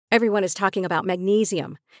Everyone is talking about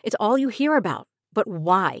magnesium. It's all you hear about. But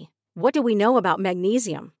why? What do we know about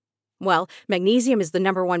magnesium? Well, magnesium is the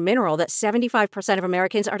number one mineral that 75% of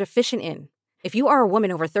Americans are deficient in. If you are a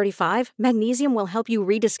woman over 35, magnesium will help you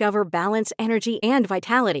rediscover balance, energy, and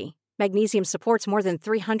vitality. Magnesium supports more than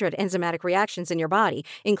 300 enzymatic reactions in your body,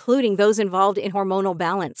 including those involved in hormonal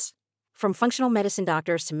balance. From functional medicine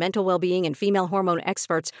doctors to mental well-being and female hormone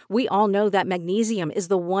experts, we all know that magnesium is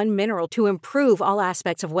the one mineral to improve all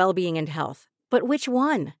aspects of well-being and health. But which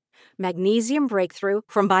one? Magnesium Breakthrough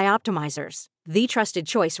from Bioptimizers, the trusted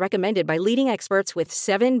choice recommended by leading experts with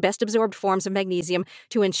 7 best-absorbed forms of magnesium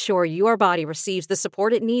to ensure your body receives the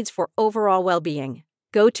support it needs for overall well-being.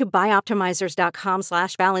 Go to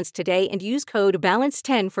bioptimizers.com/balance today and use code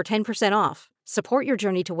BALANCE10 for 10% off. Support your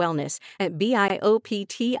journey to wellness at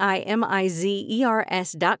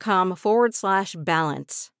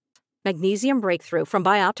bioptimizers.com/balance. Magnesium Breakthrough from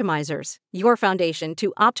Bioptimizers, your foundation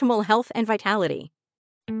to optimal health and vitality.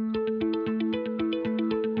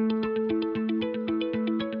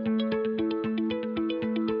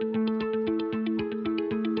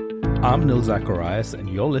 I'm Nil Zacharias, and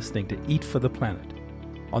you're listening to Eat for the Planet.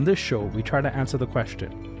 On this show, we try to answer the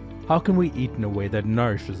question, how can we eat in a way that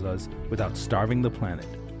nourishes us without starving the planet?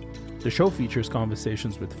 The show features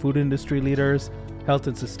conversations with food industry leaders, health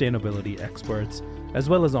and sustainability experts, as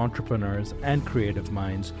well as entrepreneurs and creative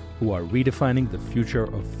minds who are redefining the future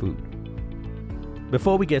of food.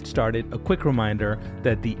 Before we get started, a quick reminder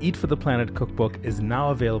that the Eat for the Planet cookbook is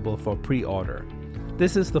now available for pre-order.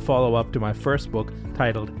 This is the follow-up to my first book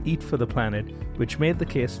titled Eat for the Planet, which made the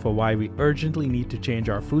case for why we urgently need to change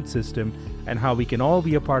our food system and how we can all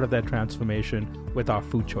be a part of that transformation with our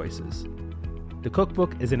food choices. The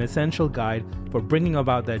cookbook is an essential guide for bringing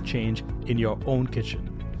about that change in your own kitchen.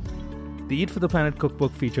 The Eat for the Planet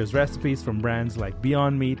cookbook features recipes from brands like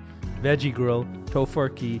Beyond Meat, Veggie Grill,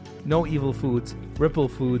 Tofurky, No Evil Foods, Ripple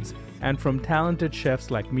Foods, and from talented chefs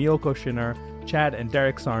like Miyoko Shinner, Chad and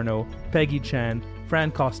Derek Sarno, Peggy Chan, Fran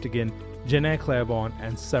Costigan, Janae Claiborne,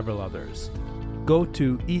 and several others. Go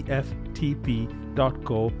to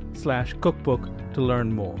eftp.co/cookbook to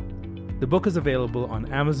learn more. The book is available on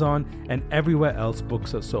Amazon and everywhere else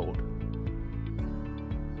books are sold.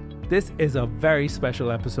 This is a very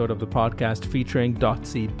special episode of the podcast featuring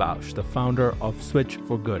Dotsie Bausch, the founder of Switch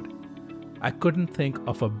for Good. I couldn't think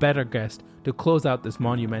of a better guest to close out this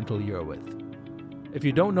monumental year with. If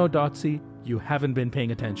you don't know Dotsie, you haven't been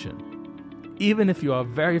paying attention. Even if you are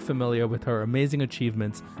very familiar with her amazing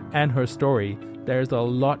achievements and her story, there is a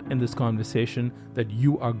lot in this conversation that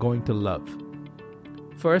you are going to love.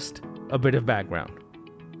 First, a bit of background.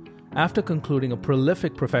 After concluding a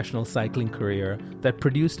prolific professional cycling career that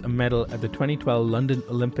produced a medal at the 2012 London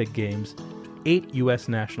Olympic Games, 8 US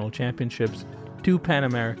national championships, 2 Pan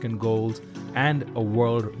American golds, and a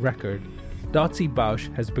world record, Dotsie Bausch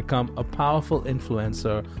has become a powerful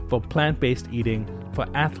influencer for plant-based eating for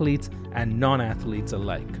athletes and non-athletes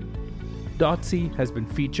alike. Dotsie has been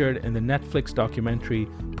featured in the Netflix documentary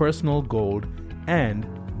Personal Gold and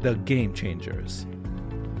The Game Changers.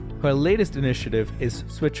 Her latest initiative is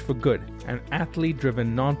Switch for Good, an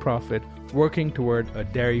athlete-driven nonprofit working toward a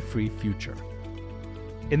dairy-free future.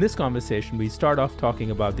 In this conversation, we start off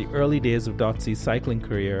talking about the early days of Dotsie's cycling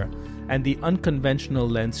career and the unconventional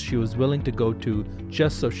lengths she was willing to go to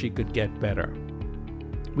just so she could get better.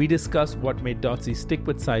 We discuss what made Dotsie stick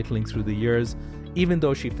with cycling through the years, even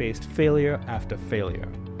though she faced failure after failure.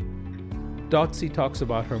 Dotsie talks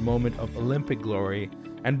about her moment of Olympic glory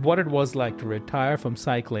and what it was like to retire from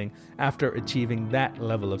cycling after achieving that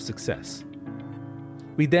level of success.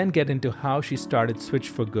 We then get into how she started Switch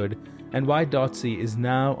for Good and why Dotsie is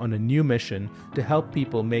now on a new mission to help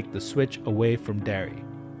people make the switch away from dairy.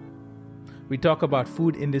 We talk about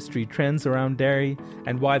food industry trends around dairy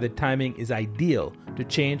and why the timing is ideal to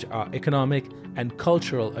change our economic and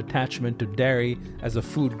cultural attachment to dairy as a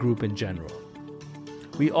food group in general.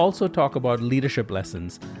 We also talk about leadership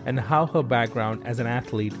lessons and how her background as an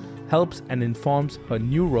athlete helps and informs her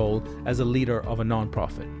new role as a leader of a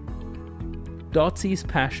nonprofit. Dotsie's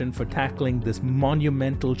passion for tackling this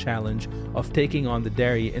monumental challenge of taking on the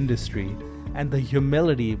dairy industry and the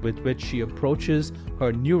humility with which she approaches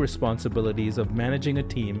her new responsibilities of managing a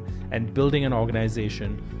team and building an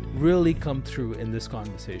organization really come through in this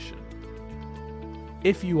conversation.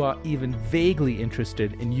 If you are even vaguely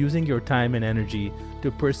interested in using your time and energy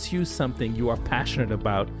to pursue something you are passionate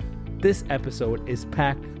about, this episode is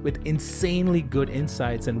packed with insanely good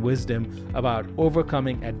insights and wisdom about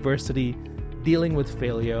overcoming adversity, dealing with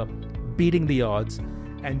failure, beating the odds,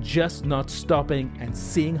 and just not stopping and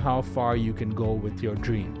seeing how far you can go with your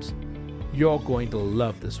dreams. You're going to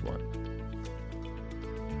love this one.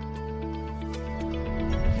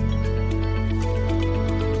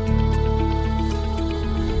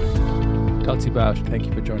 Dotsie Bausch, thank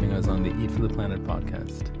you for joining us on the Eat for the Planet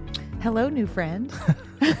podcast. Hello, new friend.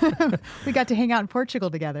 We got to hang out in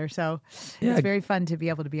Portugal together, so it's very fun to be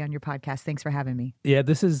able to be on your podcast. Thanks for having me. Yeah,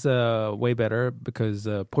 this is way better because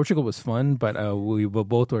Portugal was fun, but we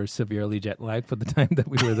both were severely jet lagged for the time that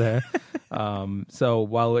we were there. So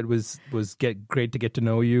while it was great to get to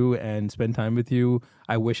know you and spend time with you,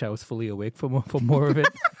 I wish I was fully awake for more of it.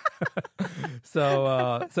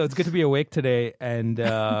 So it's good to be awake today and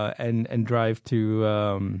drive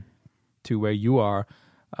to where you are.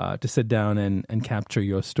 To sit down and capture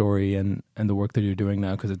your story and the work that you're doing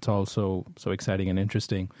now, because it's all so exciting and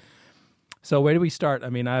interesting. So where do we start? I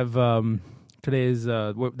mean, today is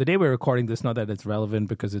the day we're recording this. Not that it's relevant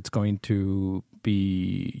because it's going to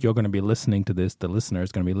be, you're going to be listening to this. The listener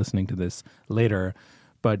is going to be listening to this later.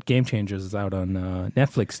 But Game Changers is out on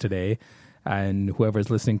Netflix today, and whoever is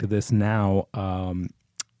listening to this now.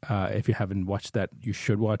 If you haven't watched that, you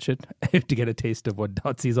should watch it to get a taste of what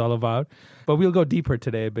Dotsie's all about. But we'll go deeper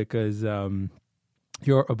today because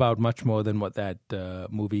you're about much more than what that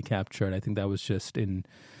movie captured. I think that was just in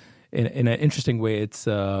an interesting way. It's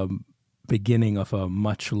beginning of a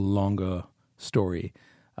much longer story.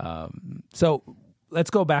 So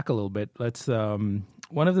let's go back a little bit. Let's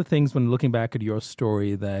one of the things when looking back at your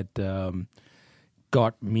story that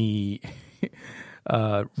got me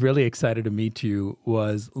really excited to meet you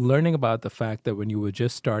was learning about the fact that when you were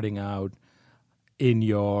just starting out in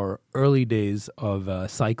your early days of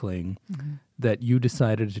cycling, that you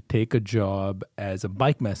decided to take a job as a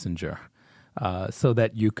bike messenger so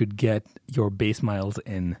that you could get your base miles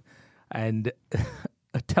in. And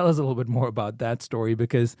tell us a little bit more about that story,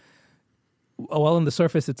 because while on the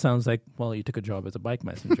surface it sounds like, well, you took a job as a bike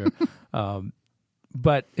messenger,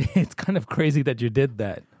 but it's kind of crazy that you did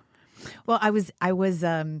that. Well, I was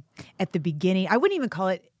at the beginning. I wouldn't even call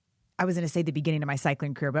it. I was going to say the beginning of my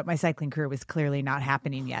cycling career, but my cycling career was clearly not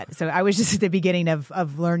happening yet. So I was just at the beginning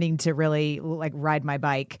of learning to really like ride my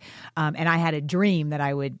bike, and I had a dream that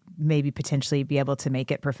I would maybe potentially be able to make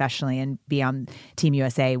it professionally and be on Team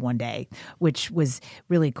USA one day, which was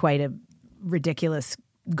really quite a ridiculous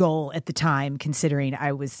goal at the time, considering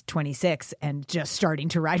I was 26 and just starting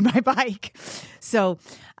to ride my bike. So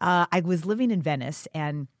I was living in Venice,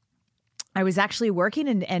 and I was actually working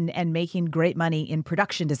and making great money in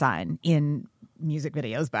production design in music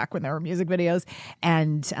videos, back when there were music videos,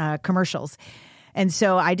 and commercials. And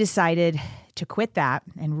so I decided to quit that.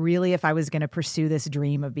 And really, if I was going to pursue this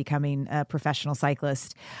dream of becoming a professional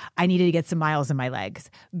cyclist, I needed to get some miles in my legs,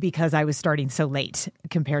 because I was starting so late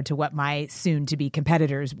compared to what my soon-to-be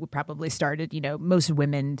competitors would probably started. You know, most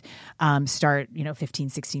women start, 15,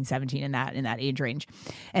 16, 17 in that age range.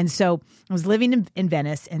 And so I was living in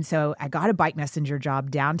Venice. And so I got a bike messenger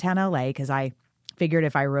job downtown LA, because I figured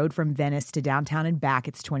if I rode from Venice to downtown and back,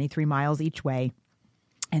 it's 23 miles each way.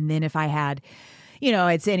 And then if I had,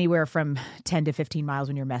 it's anywhere from 10 to 15 miles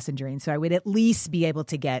when you're messengering. So I would at least be able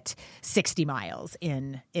to get 60 miles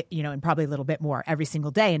in, and probably a little bit more every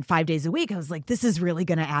single day. And 5 days a week, I was like, this is really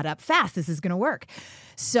going to add up fast. This is going to work.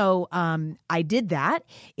 So I did that.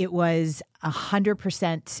 It was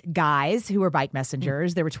 100% guys who were bike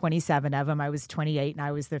messengers. There were 27 of them. I was 28, and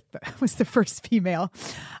I was the first female.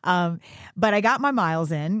 But I got my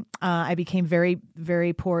miles in. I became very,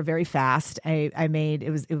 very poor very fast. I made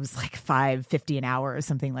it was like $5.50 an hour or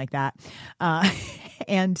something like that,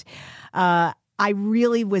 and I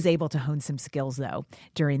really was able to hone some skills, though,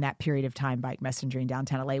 during that period of time bike messengering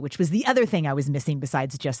downtown LA, which was the other thing I was missing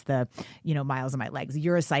besides just the, miles on my legs.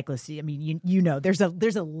 You're a cyclist. I mean, there's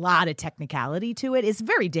a lot of technicality to it. It's a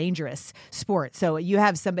very dangerous sport. So you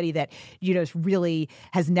have somebody that, really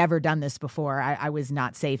has never done this before. I was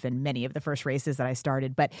not safe in many of the first races that I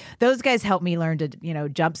started, but those guys helped me learn to,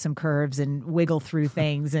 jump some curves and wiggle through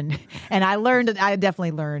things. And I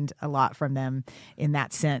definitely learned a lot from them in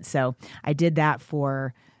that sense. So I did that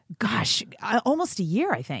for, almost a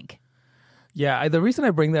year, I think. Yeah, the reason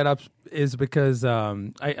I bring that up is because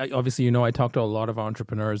I obviously, I talk to a lot of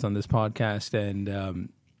entrepreneurs on this podcast, and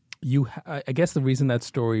I guess the reason that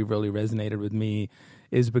story really resonated with me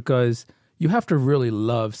is because you have to really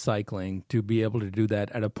love cycling to be able to do that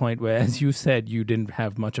at a point where, as you said, you didn't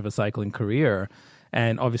have much of a cycling career,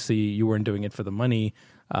 and obviously you weren't doing it for the money.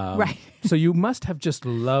 Right. So you must have just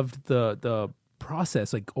loved the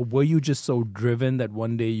process. Like, or were you just so driven that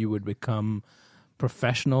one day you would become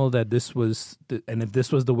professional, that this was and if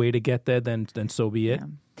this was the way to get there, then so be it?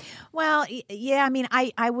 Yeah. Well, yeah, I mean,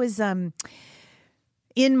 I was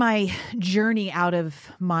in my journey out of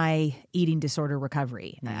my eating disorder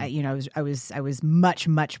recovery, I was much,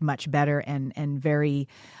 much, much better and very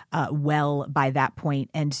well by that point.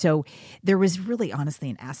 And so there was really honestly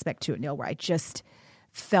an aspect to it, Neil, where I just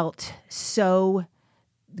felt so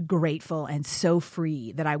grateful and so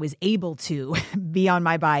free that I was able to be on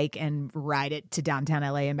my bike and ride it to downtown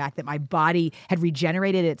LA and back, that my body had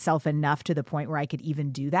regenerated itself enough to the point where I could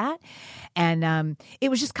even do that. And it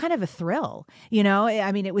was just kind of a thrill,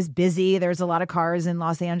 I mean, it was busy. There's a lot of cars in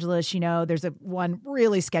Los Angeles, there's one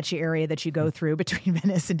really sketchy area that you go through between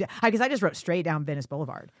Venice and, because I just rode straight down Venice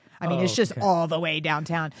Boulevard. I mean, it's just all the way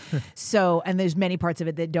downtown. So, and there's many parts of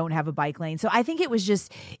it that don't have a bike lane. So I think it was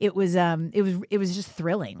just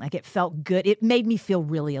thrilling. Like, it felt good. It made me feel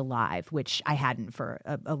really alive, which I hadn't for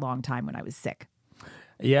a long time when I was sick.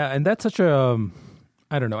 Yeah. And that's such a,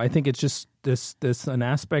 I don't know. I think it's just this an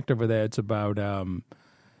aspect over there. It's about,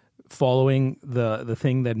 following the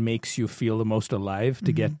thing that makes you feel the most alive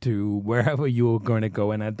to get to wherever you were going to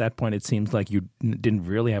go. And at that point, it seems like you didn't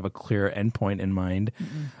really have a clear endpoint in mind.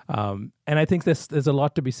 And I think there's a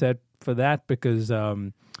lot to be said for that, because,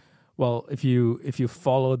 if you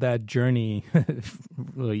follow that journey,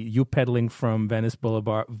 you pedaling from Venice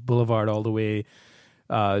Boulevard all the way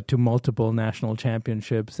to multiple national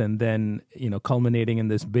championships, and then, culminating in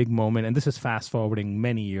this big moment, and this is fast forwarding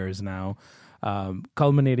many years now,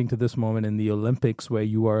 culminating to this moment in the Olympics, where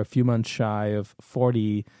you are a few months shy of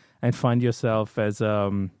 40 and find yourself as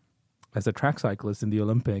a track cyclist in the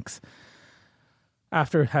Olympics,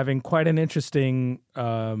 after having quite an interesting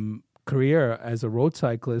career as a road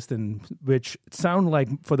cyclist, in which it sounded like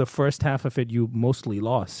for the first half of it you mostly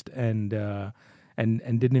lost and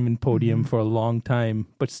didn't even podium for a long time,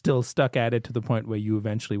 but still stuck at it to the point where you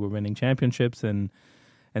eventually were winning championships, and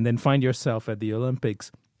then find yourself at the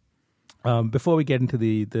Olympics. Before we get into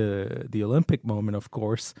the Olympic moment, of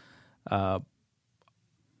course,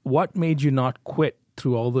 what made you not quit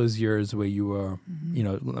through all those years where you were,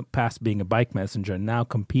 past being a bike messenger, now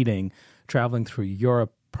competing, traveling through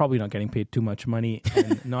Europe, probably not getting paid too much money,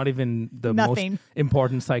 and not even the most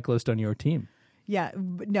important cyclist on your team? Yeah,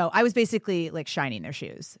 no, I was basically like shining their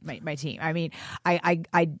shoes, my team. I mean,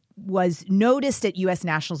 I was noticed at U.S.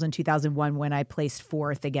 Nationals in 2001 when I placed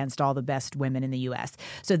fourth against all the best women in the U.S.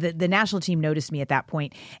 So the national team noticed me at that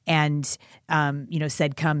point and,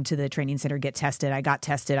 said, come to the training center, get tested. I got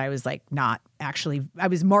tested. I was like, I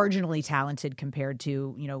was marginally talented compared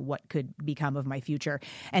to, what could become of my future.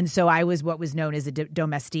 And so I was what was known as a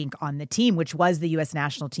domestique on the team, which was the U.S.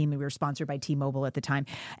 national team. We were sponsored by T-Mobile at the time.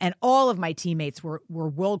 And all of my teammates were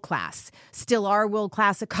world-class, still are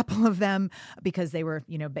world-class, a couple of them, because they were,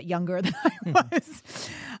 but younger than I was.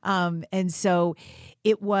 And so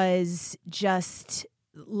it was just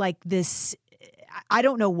like this. I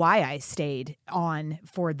don't know why I stayed on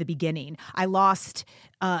for the beginning. I lost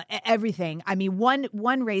everything. I mean,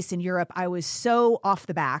 one race in Europe, I was so off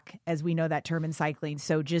the back, as we know that term in cycling.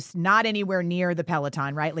 So just not anywhere near the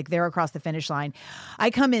peloton, right? Like they're across the finish line.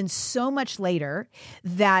 I come in so much later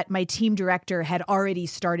that my team director had already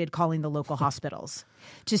started calling the local hospitals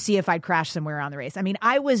to see if I'd crashed somewhere on the race. I mean,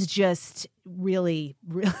 I was just really,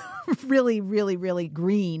 really, really, really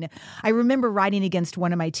green. I remember riding against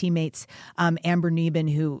one of my teammates, Amber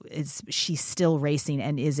Neben, she's still racing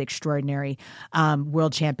and is extraordinary,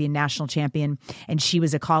 world champion, national champion. And she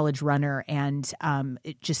was a college runner and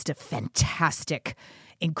just a fantastic,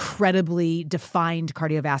 incredibly defined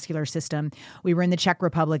cardiovascular system. We were in the Czech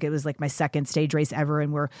Republic. It was like my second stage race ever.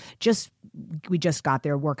 And we just got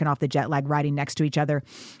there working off the jet lag, riding next to each other.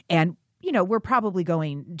 And, we're probably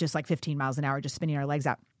going just like 15 miles an hour, just spinning our legs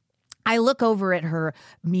out. I look over at her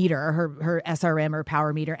meter, her SRM or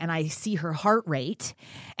power meter, and I see her heart rate,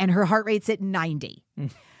 and her heart rate's at 90.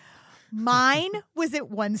 Mine was at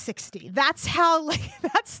 160. That's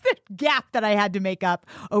that's the gap that I had to make up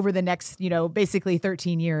over the next, basically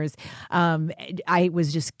 13 years. I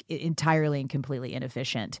was just entirely and completely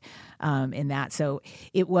inefficient in that. So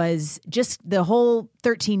it was just the whole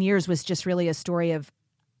 13 years was just really a story of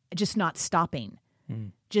just not stopping,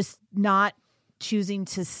 just not choosing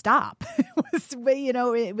to stop.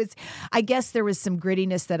 It was, I guess there was some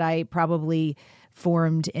grittiness that I probably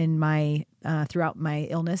formed in my throughout my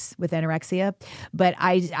illness with anorexia, but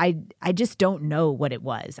I just don't know what it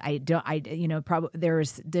was. Probably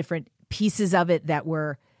there's different pieces of it that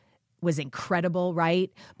was incredible,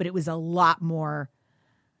 right? But it was a lot more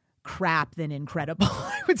crap than incredible,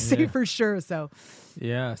 I would say, for sure. So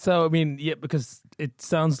I mean, because it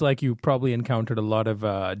sounds like you probably encountered a lot of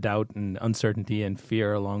doubt and uncertainty and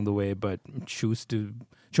fear along the way, but chose to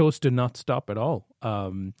not stop at all.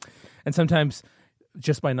 And sometimes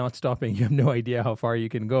just by not stopping, you have no idea how far you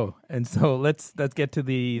can go. And so let's get to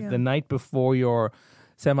the night before your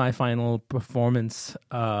semifinal performance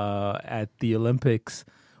at the Olympics.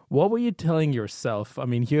 What were you telling yourself? I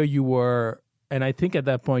mean, here you were, and I think at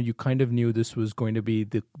that point you kind of knew this was going to be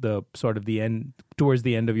the sort of the end, towards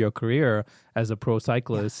the end of your career as a pro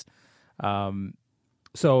cyclist. Yeah.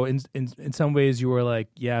 So in some ways you were like,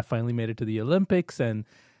 yeah, I finally made it to the Olympics, and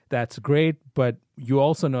that's great. But you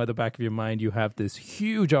also know at the back of your mind you have this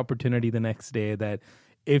huge opportunity the next day that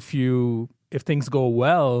if things go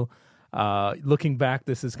well, looking back,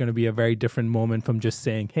 this is going to be a very different moment from just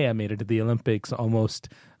saying, hey, I made it to the Olympics almost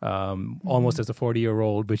as a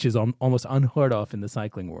 40-year-old, which is almost unheard of in the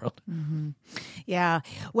cycling world. Mm-hmm. Yeah.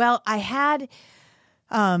 Well, I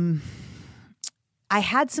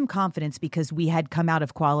had some confidence because we had come out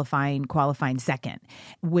of qualifying second,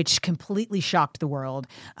 which completely shocked the world.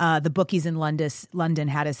 The bookies in London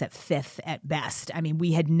had us at fifth at best. I mean,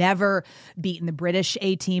 we had never beaten the British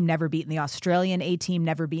A team, never beaten the Australian A team,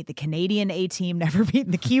 never beat the Canadian A team, never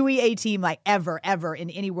beaten the Kiwi A team, like ever in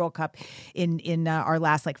any World Cup in our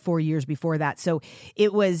last 4 years before that. So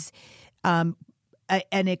it was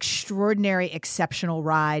an extraordinary, exceptional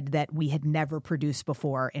ride that we had never produced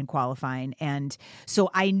before in qualifying. And so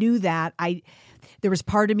I knew that there was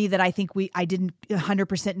part of me that I think I didn't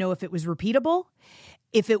 100% know if it was repeatable.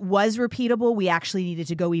 If it was repeatable, we actually needed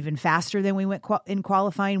to go even faster than we went in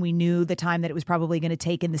qualifying. We knew the time that it was probably going to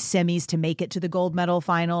take in the semis to make it to the gold medal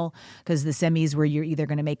final, because the semis were you're either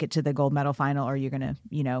going to make it to the gold medal final or you're going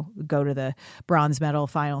to, go to the bronze medal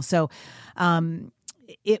final. So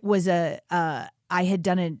it was I had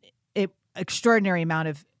done an extraordinary amount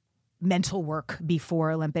of mental work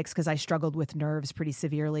before Olympics because I struggled with nerves pretty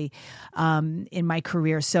severely in my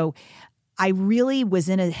career. So I really was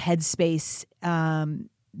in a headspace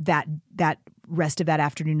that rest of that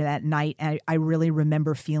afternoon, that night. I really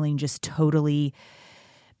remember feeling just totally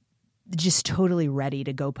ready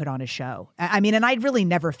to go put on a show. I mean, and I'd really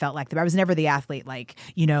never felt like that. I was never the athlete, like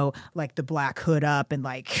the black hood up and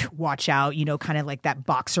watch out, kind of like that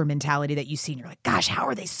boxer mentality that you see and you're like, gosh, how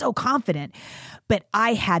are they so confident? But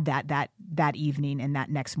I had that evening and that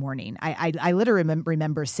next morning. I literally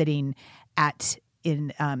remember sitting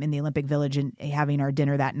in the Olympic Village and having our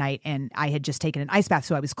dinner that night. And I had just taken an ice bath,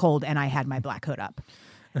 so I was cold and I had my black hood up.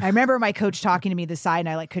 I remember my coach talking to me the side, and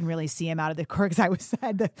I couldn't really see him out of the court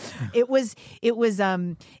because it was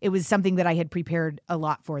something that I had prepared a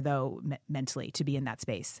lot for, though, mentally, to be in that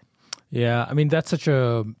space. Yeah, I mean that's such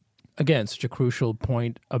a crucial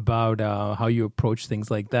point about how you approach things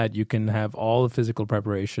like that. You can have all the physical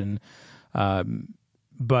preparation,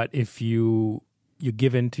 but if you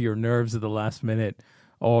give in to your nerves at the last minute,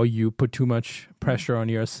 or you put too much pressure on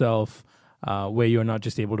yourself, where you're not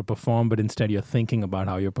just able to perform, but instead you're thinking about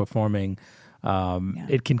how you're performing,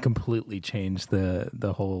 it can completely change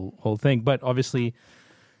the whole thing. But obviously,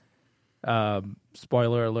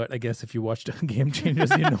 spoiler alert, I guess if you watched Game Changers,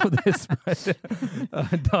 you know this, but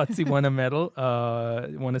Dotsie won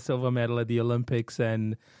a silver medal at the Olympics,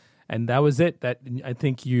 and that was it. That I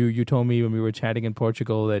think you told me when we were chatting in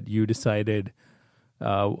Portugal that you decided,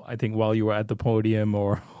 I think while you were at the podium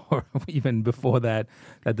or even before that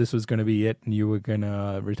this was going to be it and you were going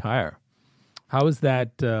to retire. How is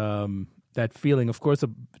that feeling? Of course, a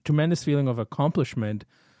tremendous feeling of accomplishment,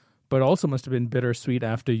 but also must have been bittersweet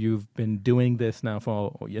after you've been doing this now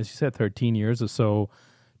for, as you said, 13 years or so,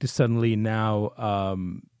 to suddenly now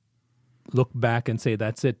look back and say,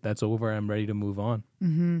 that's it, that's over, I'm ready to move on.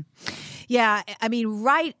 Mm-hmm. Yeah, I mean,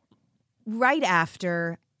 right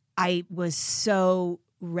after, I was so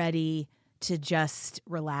ready to just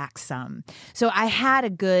relax some. So I had a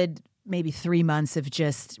good maybe 3 months of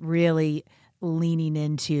just really leaning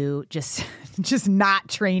into just not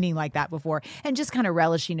training like that before and just kind of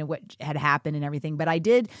relishing in what had happened and everything. But I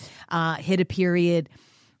did hit a period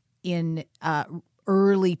in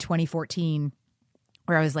early 2014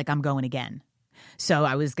 where I was like, I'm going again. So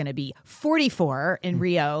I was going to be 44 in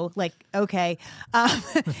Rio, okay.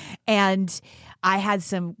 And I had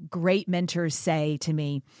some great mentors say to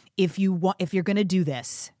me, if you're going to do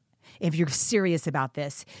this, if you're serious about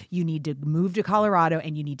this, you need to move to Colorado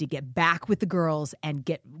and you need to get back with the girls and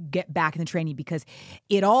get back in the training, because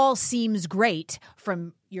it all seems great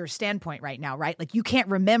from your standpoint right now, right? Like you can't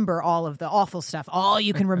remember all of the awful stuff. All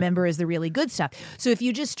you can remember is the really good stuff. So if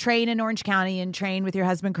you just train in Orange County and train with your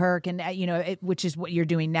husband, Kirk, and which is what you're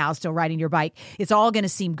doing now, still riding your bike, it's all going to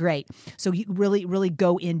seem great. So you really, really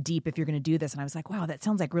go in deep if you're going to do this. And I was like, wow, that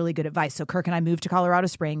sounds like really good advice. So Kirk and I moved to Colorado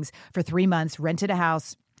Springs for 3 months, rented a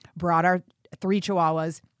house, brought our 3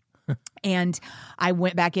 chihuahuas, And I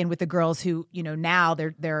went back in with the girls who, now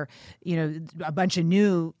they're a bunch of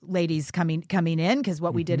new ladies coming in, because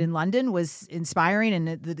what we did in London was inspiring,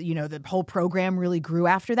 and the whole program really grew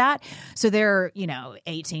after that. So they're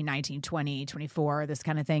 18, 19, 20, 24, this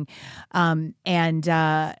kind of thing. And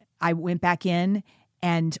I went back in,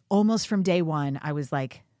 and almost from day one, I was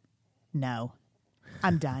like, no,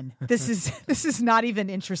 I'm done. This is not even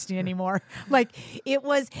interesting anymore. Like, it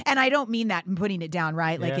was, and I don't mean that in putting it down,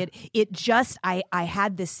 right? Like it just, I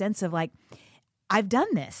had this sense of like, I've done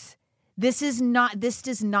this. This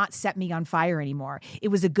does not set me on fire anymore. It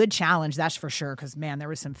was a good challenge, that's for sure, because man, there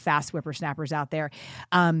was some fast whippersnappers out there.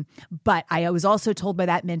 But I was also told by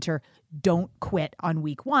that mentor, don't quit on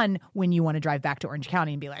week one when you want to drive back to Orange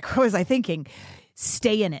County and be like, what was I thinking?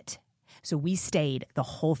 Stay in it. So we stayed the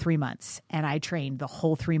whole 3 months, and I trained the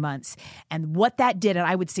whole 3 months. And what that did, and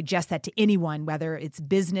I would suggest that to anyone, whether it's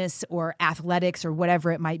business or athletics or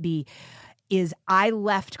whatever it might be, is I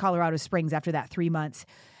left Colorado Springs after that 3 months.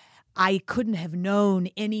 I couldn't have known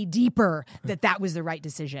any deeper that was the right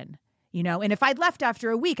decision. And if I'd left after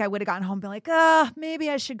a week, I would have gotten home and been like, maybe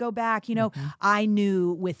I should go back. I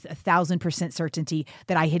knew with 1,000% certainty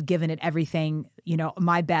that I had given it everything,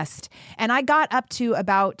 my best. And I got up to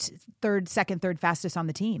about second, third fastest on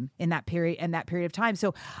the team in that period of time.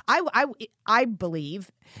 So I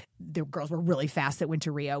believe the girls were really fast that went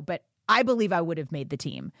to Rio, but I believe I would have made the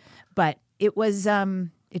team. But it was,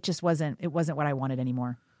 it wasn't what I wanted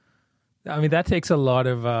anymore. I mean, that takes a lot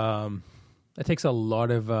of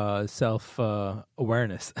self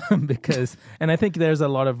awareness because, and I think there's a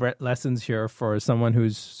lot of lessons here for someone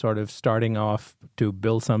who's sort of starting off to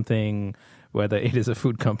build something, whether it is a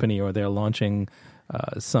food company or they're launching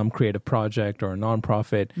some creative project or a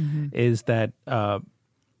nonprofit, is that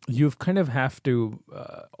you've kind of have to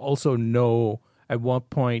also know at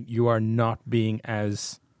what point you are not being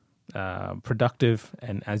as productive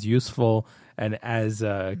and as useful and as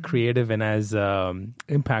creative and as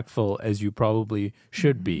impactful as you probably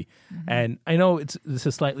should be. And I know this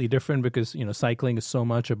is slightly different because, cycling is so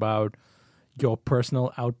much about your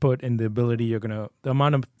personal output and the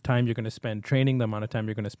amount of time you're going to spend training, the amount of time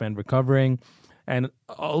you're going to spend recovering. And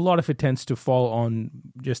a lot of it tends to fall on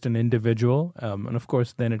just an individual. And of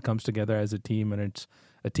course, then it comes together as a team and it's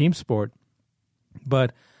a team sport.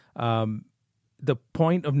 But the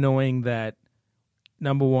point of knowing that,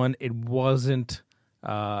 number one, it wasn't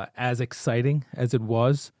as exciting as it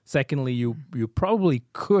was. Secondly, you probably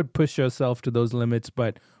could push yourself to those limits,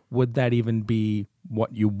 but would that even be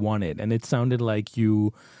what you wanted? And it sounded like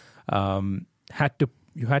you had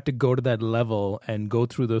to go to that level and go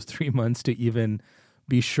through those 3 months to even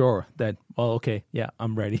be sure that, well, okay, yeah,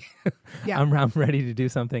 I'm ready. Yeah. I'm ready to do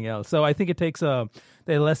something else. So I think it takes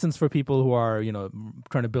there are lessons for people who are,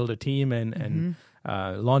 trying to build a team and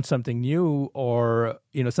launch something new, or,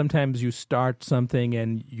 sometimes you start something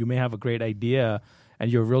and you may have a great idea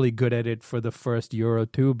and you're really good at it for the first year or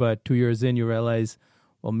two, but 2 years in you realize,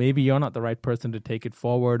 well, maybe you're not the right person to take it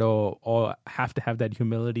forward, or have to have that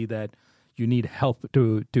humility that you need help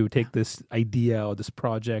to take this idea or this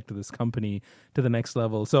project or this company to the next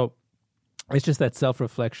level. So it's just that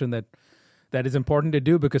self-reflection that is important to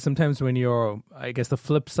do, because sometimes when you're, I guess the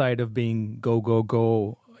flip side of being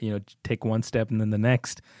go, take one step and then the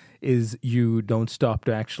next is you don't stop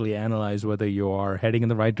to actually analyze whether you are heading in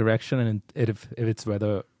the right direction and if it's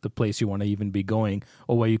whether the place you want to even be going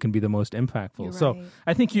or where you can be the most impactful. You're so right.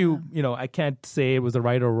 I think I can't say it was the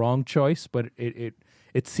right or wrong choice, but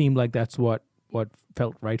it seemed like that's what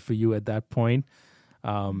felt right for you at that point.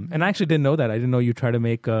 And I actually didn't know that. I didn't know you tried to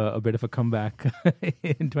make a bit of a comeback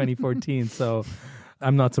in 2014. So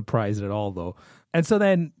I'm not surprised at all, though. And so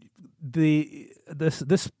then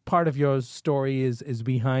this part of your story is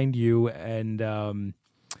behind you. And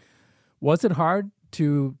was it hard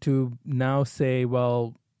to now say,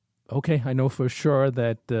 well, okay, I know for sure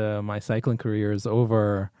that my cycling career is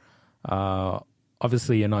over.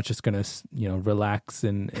 Obviously, you're not just going to, relax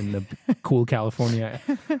in the cool California,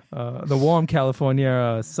 the warm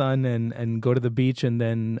California sun and go to the beach and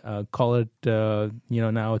then call it,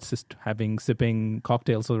 now it's just sipping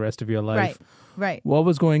cocktails for the rest of your life. Right. What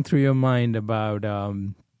was going through your mind about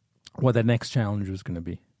what the next challenge was going to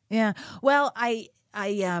be? Yeah. Well, I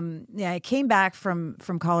came back from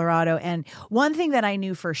Colorado, and one thing that I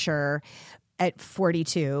knew for sure at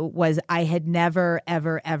 42 was I had never,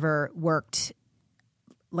 ever, ever worked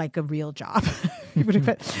like a real job.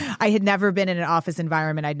 I had never been in an office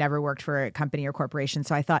environment. I'd never worked for a company or corporation.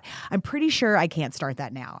 So I thought, I'm pretty sure I can't start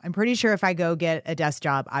that now. I'm pretty sure if I go get a desk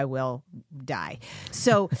job, I will die.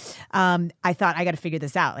 So I thought, I got to figure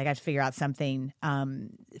this out. Like, I have to figure out something,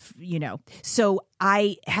 So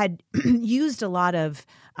I had used a lot of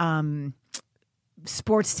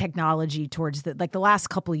sports technology towards the last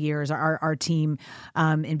couple of years. Our team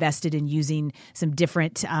invested in using some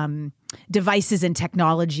different devices and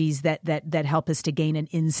technologies that help us to gain an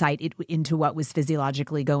insight into what was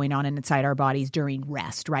physiologically going on inside our bodies during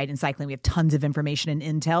rest, right? In cycling, we have tons of information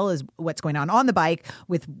and intel is what's going on the bike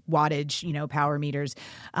with wattage, power meters,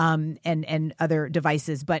 and other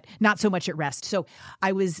devices, but not so much at rest. So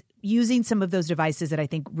I was using some of those devices that I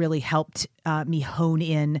think really helped me hone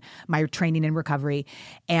in my training and recovery.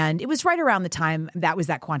 And it was right around the time that was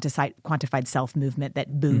that quantified self movement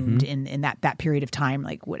that boomed in that period of time,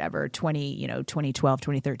 like whatever, 2012,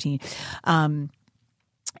 2013.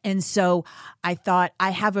 And so I thought,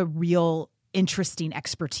 I have a real interesting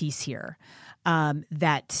expertise here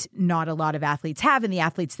that not a lot of athletes have, and the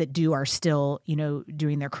athletes that do are still,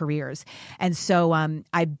 doing their careers. And so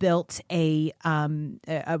I built a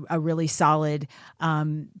really solid,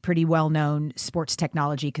 pretty well-known sports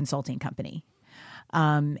technology consulting company.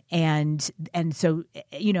 And so,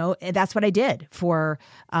 that's what I did for,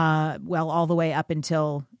 all the way up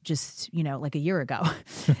until just, like a year ago.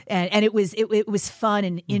 and it was fun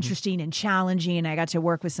and interesting and challenging. And I got to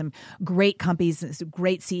work with some great companies,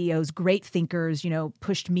 great CEOs, great thinkers,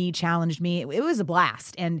 pushed me, challenged me. It was a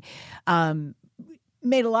blast, and,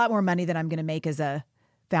 made a lot more money than I'm going to make as a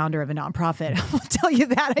founder of a nonprofit. I'll tell you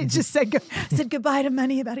that. I just said goodbye to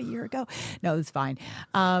money about a year ago. No, it's fine.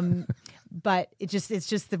 But it's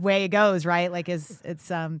just the way it goes, right? Like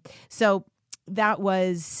so that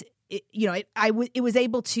was, it was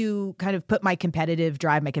able to kind of put my competitive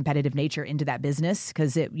drive, my competitive nature into that business,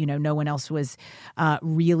 because no one else was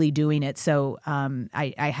really doing it. So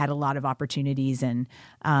I had a lot of opportunities, and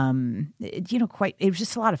it was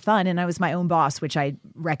just a lot of fun. And I was my own boss, which I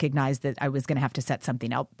recognized that I was going to have to set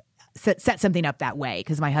something up that way,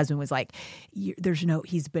 because my husband was like,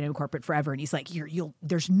 he's been in corporate forever, and he's like,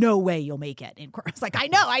 there's no way you'll make it in corporate. I was like, I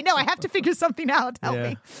know, I have to figure something out. Help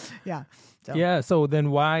me. Yeah. So. Yeah. So then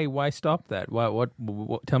why stop that? What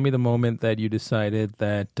tell me the moment that you decided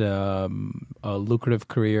that a lucrative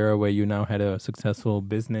career where you now had a successful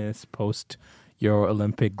business post your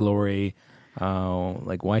Olympic glory,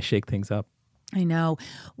 why shake things up? I know.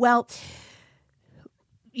 Well,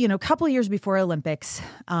 a couple of years before Olympics,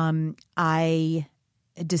 I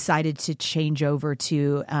decided to change over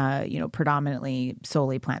to, predominantly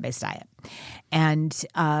solely plant-based diet. And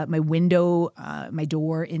my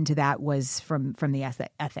door into that was from the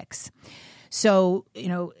ethics. So,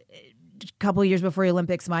 a couple of years before the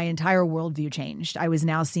Olympics, my entire worldview changed. I was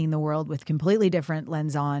now seeing the world with completely different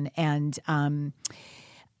lens on. And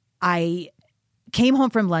I came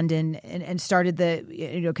home from London and started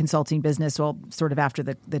the consulting business. Well, sort of after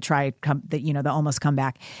the almost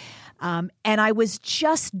comeback, and I was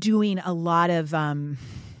just doing a lot of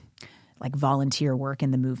volunteer work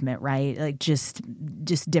in the movement, right? Like just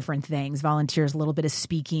different things. Volunteers, a little bit of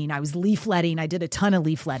speaking. I was leafletting. I did a ton of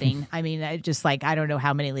leafletting. I mean, I don't know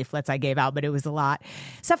how many leaflets I gave out, but it was a lot.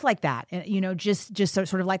 Stuff like that. And, just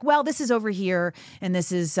sort of like, well, this is over here, and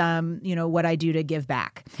this is, what I do to give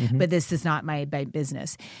back. But this is not my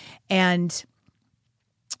business. And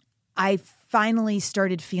I finally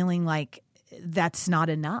started feeling like that's not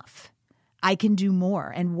enough. I can do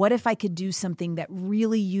more. And what if I could do something that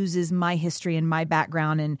really uses my history and my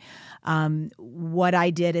background and what I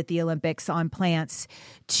did at the Olympics on plants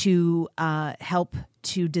to help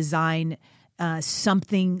to design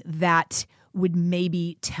something that would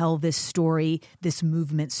maybe tell this story, this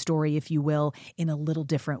movement story, if you will, in a little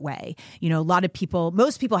different way.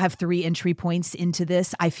 Most people have 3 entry points into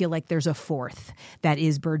this. I feel like there's a 4th that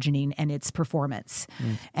is burgeoning, and it's performance.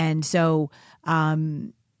 And so,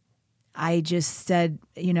 I just said,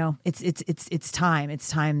 it's time. It's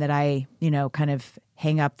time that I, kind of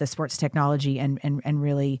hang up the sports technology and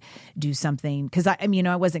really do something. Because I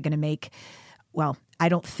wasn't going to make, I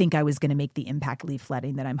don't think I was going to make the impact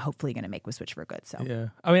leafletting that I'm hopefully going to make with Switch for Good. So yeah,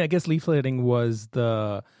 I guess leafletting was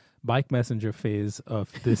the bike messenger phase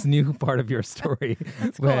of this new part of your story.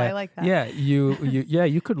 That's cool. I like that. Yeah,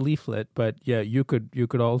 you could leaflet, but yeah, you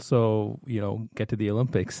could also get to the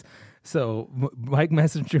Olympics. So mic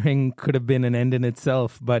messaging could have been an end in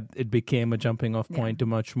itself, but it became a jumping off point to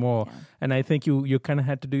much more. Yeah. And I think you kind of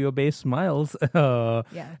had to do your base miles as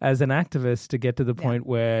an activist to get to the point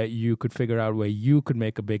where you could figure out where you could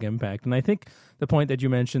make a big impact. And I think the point that you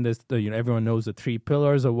mentioned is, everyone knows the 3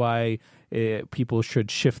 pillars of why people should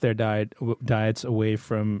shift their diets away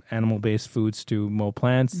from animal-based foods to more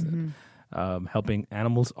plants. Helping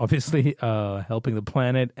animals, obviously, helping the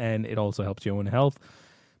planet, and it also helps your own health.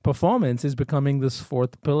 Performance is becoming this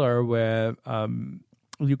 4th pillar where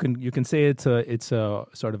you can say it's a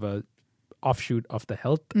sort of a offshoot of the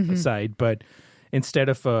health side, but instead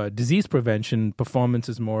of disease prevention, performance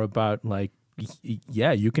is more about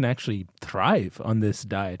you can actually thrive on this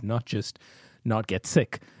diet, not just not get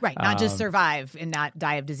sick. Right, not just survive and not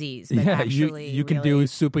die of disease, but actually you can do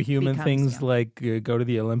superhuman things like go to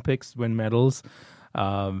the Olympics, win medals,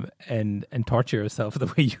 and torture yourself the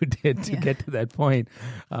way you did to get to that point,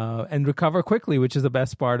 and recover quickly, which is the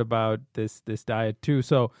best part about this diet too.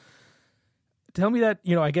 So tell me that,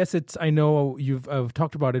 I guess I know I've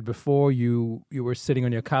talked about it before. You were sitting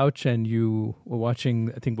on your couch and you were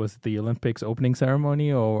watching, I think was it the Olympics opening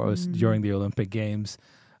ceremony or was during the Olympic Games.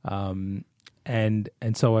 And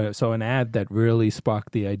so an ad that really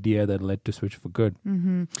sparked the idea that led to Switch for Good.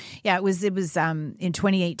 Yeah, it was in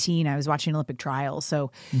 2018. I was watching Olympic trials,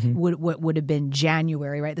 so what would have been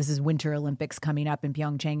January, right? This is Winter Olympics coming up in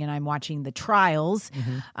Pyeongchang, and I'm watching the trials.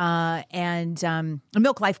 And a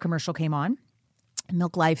Milk Life commercial came on.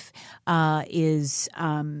 Milk Life is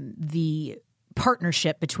the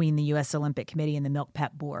partnership between the U.S. Olympic Committee and the Milk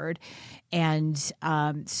Pep Board, and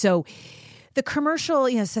so. The commercial,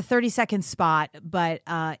 it's a 30-second spot, but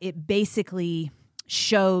it basically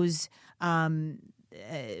shows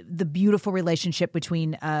the beautiful relationship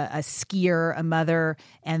between a skier, a mother,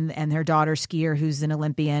 and her daughter skier, who's an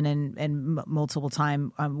Olympian and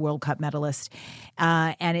multiple-time World Cup medalist.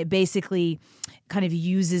 And it basically kind of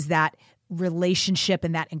uses that relationship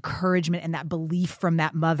and that encouragement and that belief from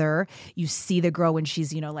that mother. You see the girl when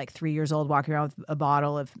she's, 3 years old, walking around with a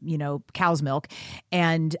bottle of, cow's milk.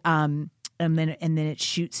 And then it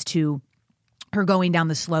shoots to her going down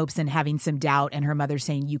the slopes and having some doubt, and her mother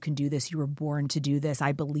saying, "You can do this. You were born to do this.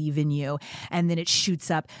 I believe in you." And then it shoots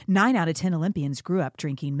up. 9 out of 10 Olympians grew up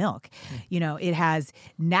drinking milk. It has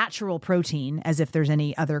natural protein, as if there's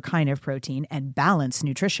any other kind of protein, and balanced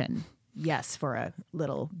nutrition. Yes, for a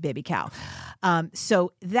little baby cow.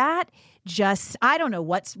 So that just, I don't know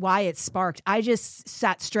why it sparked. I just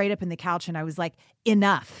sat straight up in the couch and I was like,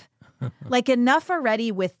 enough. Enough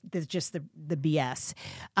already with the BS.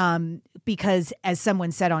 Because as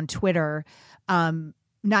someone said on Twitter, 9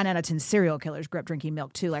 out of 10 serial killers grew up drinking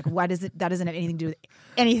milk too. Why that doesn't have anything to do with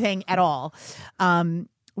anything at all.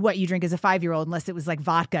 What you drink as a 5-year-old, unless it was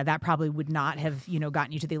vodka, that probably would not have,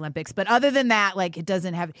 gotten you to the Olympics. But other than that, it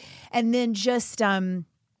doesn't have, and then just the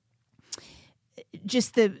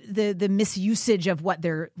misusage of what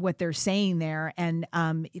they're saying there, and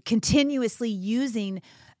continuously using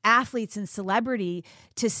athletes and celebrity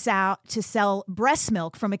to sell breast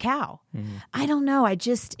milk from a cow. I don't know. It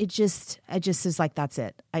just is like, that's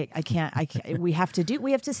it. I can't. We have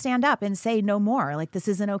to stand up and say no more. This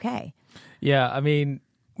isn't okay. Yeah. I mean,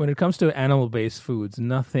 when it comes to animal-based foods,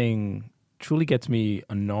 nothing truly gets me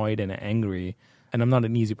annoyed and angry. And I'm not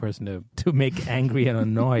an easy person to make angry and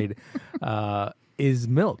annoyed. Is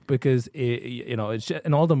milk, because it's just,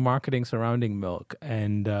 and all the marketing surrounding milk,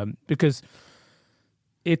 and because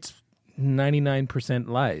it's 99%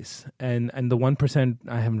 lies, and the 1%,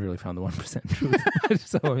 I haven't really found the 1% truth,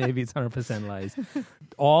 so maybe it's 100% lies.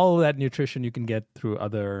 All that nutrition you can get through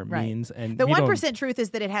other means, and the 1% truth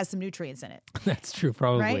is that it has some nutrients in it. That's true,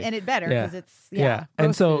 probably, right? And it better because it's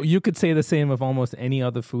And so you could say the same of almost any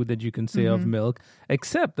other food that you can say of milk,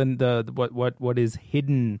 except what is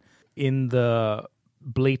hidden in the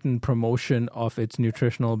blatant promotion of its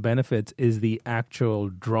nutritional benefits is the actual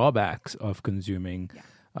drawbacks of consuming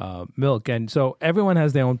milk. And so everyone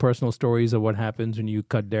has their own personal stories of what happens when you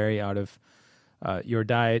cut dairy out of your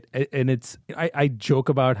diet. And I joke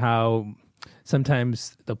about how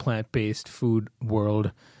sometimes the plant-based food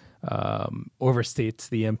world overstates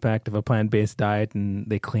the impact of a plant-based diet, and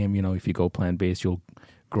they claim, if you go plant-based, you'll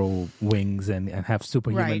grow wings and have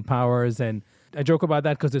superhuman powers. And I joke about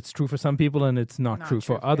that because it's true for some people and it's not true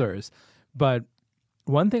for others. But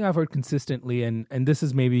one thing I've heard consistently, and this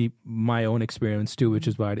is maybe my own experience too, which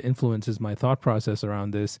is why it influences my thought process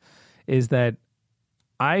around this, is that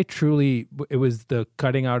it was the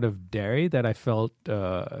cutting out of dairy that I felt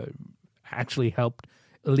actually helped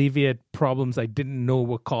alleviate problems I didn't know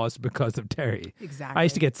were caused because of dairy. Exactly. I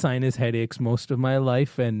used to get sinus headaches most of my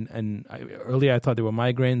life, and earlier I thought they were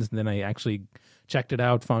migraines, and then I actually checked it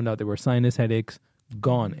out, found out they were sinus headaches.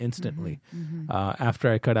 Gone instantly after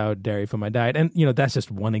I cut out dairy from my diet. And, that's just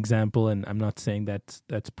one example, and I'm not saying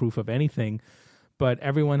that's proof of anything, but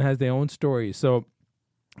everyone has their own story. So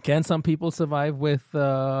can some people survive with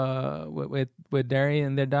dairy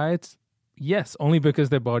in their diets? Yes, only because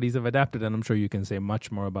their bodies have adapted, and I'm sure you can say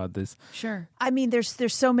much more about this. Sure. I mean,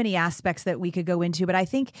 there's so many aspects that we could go into, but I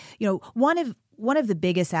think, one of the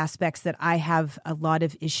biggest aspects that I have a lot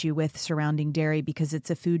of issue with surrounding dairy, because it's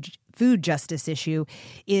a food justice issue,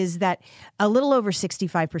 is that a little over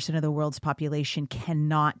 65% of the world's population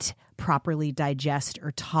cannot properly digest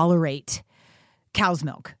or tolerate cow's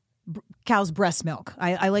milk. Cow's breast milk.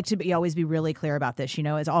 I like to always be really clear about this,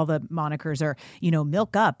 as all the monikers are,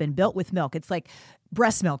 milk up and built with milk. It's like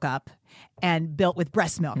breast milk up and built with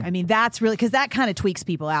breast milk. I mean, that's really, because that kind of tweaks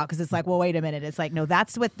people out, because it's like, well, wait a minute. It's like, no,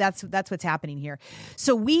 that's what's happening here.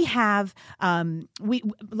 So we have, a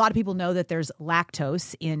lot of people know that there's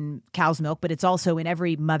lactose in cow's milk, but it's also in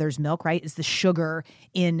every mother's milk, right? It's the sugar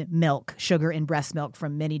in milk, sugar in breast milk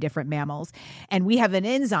from many different mammals. And we have an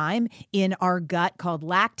enzyme in our gut called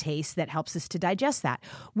lactase that helps us to digest that.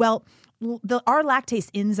 Well, our lactase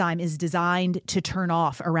enzyme is designed to turn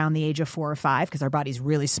off around the age of 4 or 5, because our body's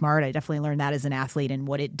really smart. I definitely learned that as an athlete, and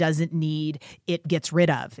what it doesn't need, it gets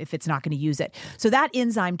rid of if it's not going to use it. So that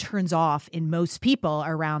enzyme turns off in most people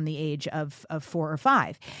around the age of 4 or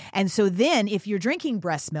 5. And so then if you're drinking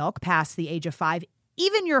breast milk past the age of 5,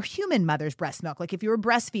 even your human mother's breast milk, like if you were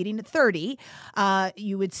breastfeeding at 30,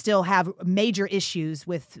 you would still have major issues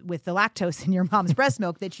with the lactose in your mom's breast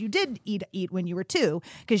milk that you did eat when you were 2,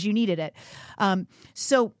 because you needed it.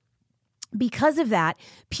 So because of that,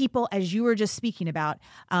 people, as you were just speaking about,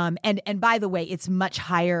 and by the way, it's much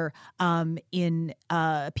higher in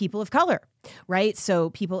people of color, right?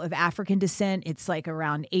 So people of African descent, it's like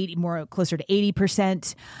around 80, more closer to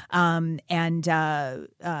 80%, and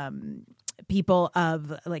people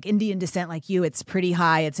of like Indian descent like you, it's pretty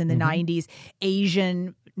high. It's in the 90s.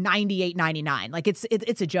 Asian, 98, 99. Like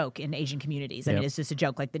it's a joke in Asian communities. I mean, it's just a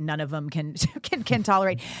joke, like that none of them can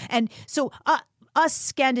tolerate. And so us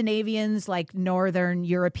Scandinavians, like Northern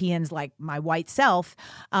Europeans, like my white self,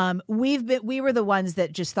 we were the ones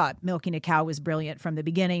that just thought milking a cow was brilliant from the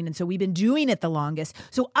beginning. And so we've been doing it the longest.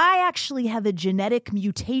 So I actually have a genetic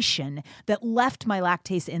mutation that left my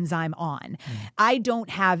lactase enzyme on. I don't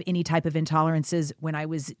have any type of intolerances. When I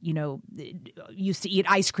was, used to eat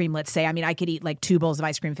ice cream, let's say, I mean, I could eat like 2 bowls of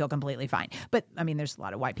ice cream, feel completely fine. But I mean, there's a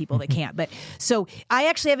lot of white people that can't. But so I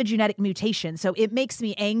actually have a genetic mutation. So it makes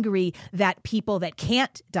me angry that people that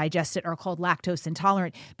can't digest it are called lactose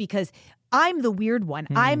intolerant, because I'm the weird one.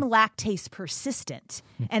 I'm lactase persistent,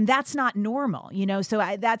 and that's not normal, So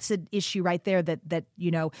that's an issue right there. That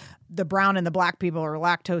the brown and the black people are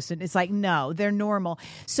lactose, and it's like, no, they're normal.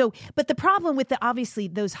 So, but the problem with obviously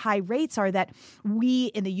those high rates are that we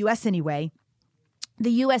in the U.S. anyway,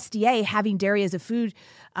 the USDA having dairy as a food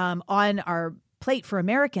on our plate for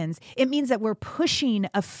Americans, it means that we're pushing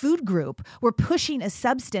a food group, we're pushing a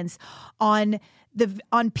substance on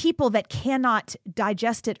people that cannot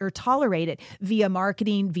digest it or tolerate it via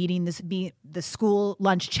marketing, via the school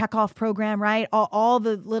lunch checkoff program, right? All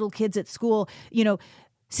the little kids at school,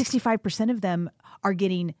 65% of them are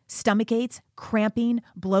getting stomach aches, cramping,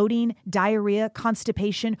 bloating, diarrhea,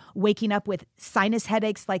 constipation, waking up with sinus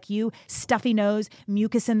headaches like you, stuffy nose,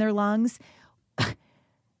 mucus in their lungs.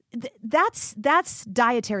 That's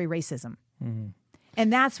dietary racism.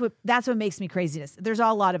 And that's what makes me crazy. There's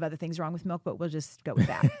a lot of other things wrong with milk, but we'll just go with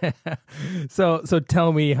that. So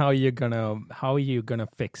tell me how you're gonna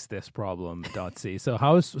fix this problem, Dotsie. So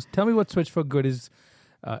tell me what Switch for Good is,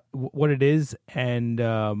 what it is,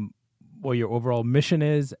 and what your overall mission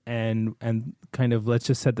is, and kind of let's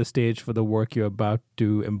just set the stage for the work you're about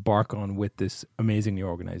to embark on with this amazing new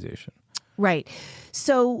organization. Right.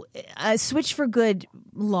 So Switch for Good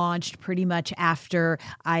launched pretty much after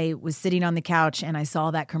I was sitting on the couch and I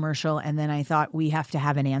saw that commercial, and then I thought, we have to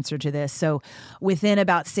have an answer to this. So within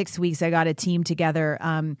about 6 weeks, I got a team together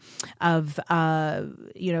of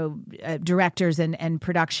directors and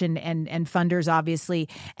production and funders, obviously,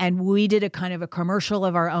 and we did a kind of a commercial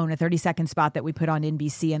of our own, a 30-second spot that we put on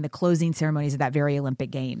NBC and the closing ceremonies of that very Olympic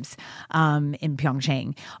Games in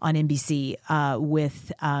Pyeongchang on NBC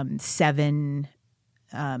with 7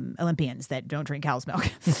 Olympians that don't drink cow's milk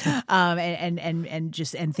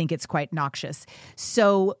and think it's quite noxious.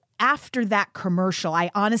 So after that commercial,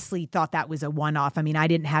 I honestly thought that was a one-off. I mean, I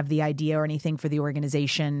didn't have the idea or anything for the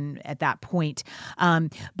organization at that point.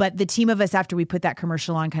 But the team of us, after we put that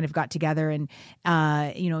commercial on, kind of got together and,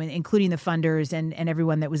 including the funders and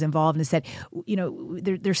everyone that was involved, and said,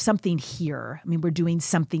 there's something here. I mean, we're doing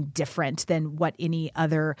something different than what any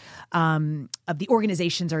other of the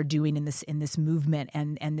organizations are doing in this movement.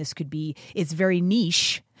 And this could be, it's very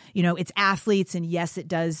niche. It's athletes, and yes, it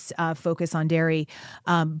does focus on dairy,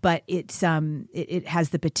 but it has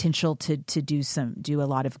the potential to do a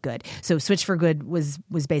lot of good. So Switch for Good was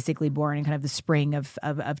basically born in kind of the spring of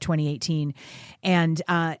 2018, and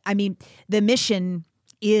the mission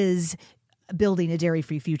is building a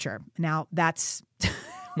dairy-free future. Now that's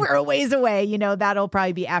we're a ways away. That'll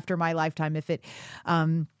probably be after my lifetime if it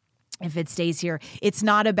stays here. It's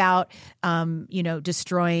not about,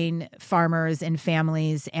 destroying farmers and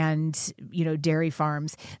families and, dairy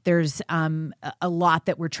farms. There's a lot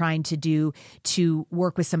that we're trying to do to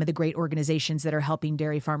work with some of the great organizations that are helping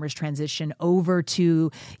dairy farmers transition over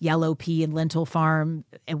to yellow pea and lentil farm,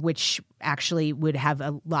 which actually would have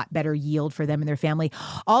a lot better yield for them and their family.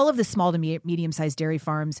 All of the small to medium-sized dairy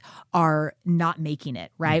farms are not making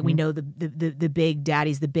it, right? Mm-hmm. We know the big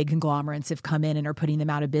daddies, the big conglomerates have come in and are putting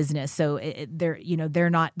them out of business. So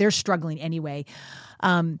they're struggling anyway.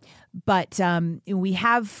 But we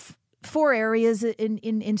have 4 areas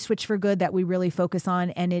in Switch for Good that we really focus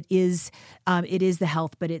on, and it is the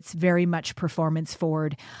health, but it's very much performance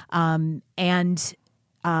forward, and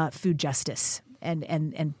food justice.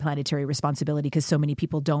 And planetary responsibility, because so many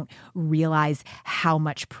people don't realize how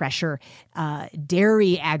much pressure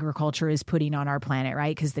dairy agriculture is putting on our planet,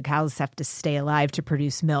 right? Because the cows have to stay alive to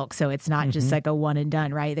produce milk, so it's not just like a one and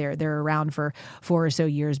done, right? They're around for 4 or so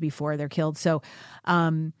years before they're killed. So,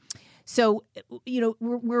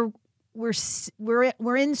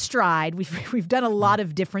 we're in stride. We've done a lot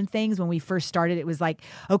of different things. When we first started, it was like,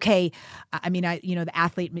 okay, the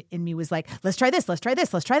athlete in me was like, let's try this, let's try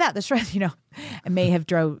this, let's try that, let's try. I may have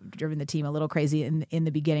driven the team a little crazy in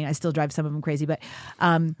the beginning. I still drive some of them crazy, but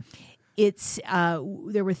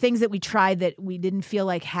there were things that we tried that we didn't feel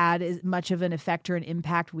like had as much of an effect or an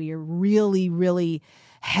impact. We are really, really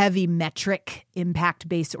heavy metric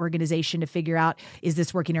impact-based organization to figure out, is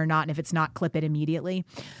this working or not? And if it's not, clip it immediately.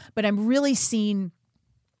 But I'm really seeing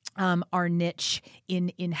our niche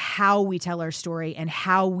in how we tell our story and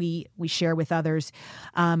how we share with others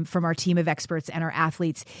from our team of experts and our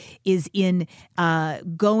athletes is in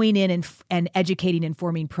going in and educating and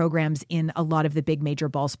forming programs in a lot of the big major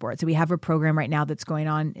ball sports. So we have a program right now that's going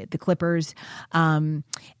on at the Clippers. And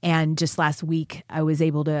just last week, I was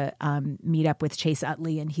able to meet up with Chase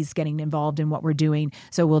Utley, and he's getting involved in what we're doing.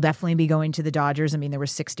 So we'll definitely be going to the Dodgers. I mean, there were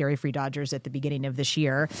 6 dairy-free Dodgers at the beginning of this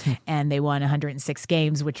year, and they won 106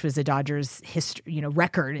 games, which was a Dodgers history,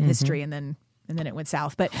 record in history, and then it went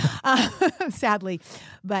south. But sadly,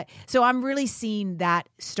 so I'm really seeing that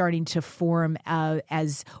starting to form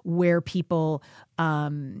as where people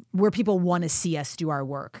want to see us do our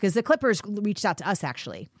work, because the Clippers reached out to us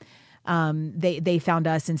actually. They found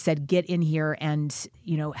us and said, get in here and,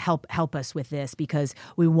 help us with this, because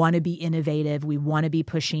we want to be innovative. We want to be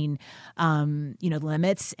pushing,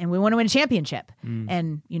 limits, and we want to win a championship.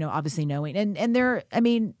 And, obviously knowing, and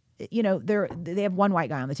they have one white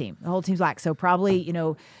guy on the team. The whole team's black. So probably,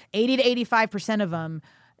 80 to 85% of them,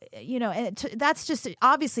 that's just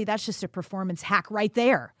a performance hack right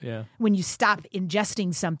there. Yeah. When you stop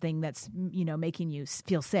ingesting something that's, making you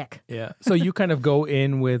feel sick. Yeah. So you kind of go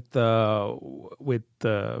in with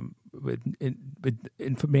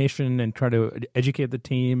information and try to educate the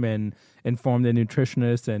team and inform the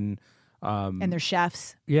nutritionists and their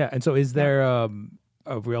chefs. Yeah. And so is there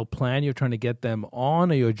a real plan you're trying to get them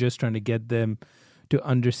on, or you're just trying to get them to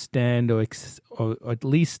understand or at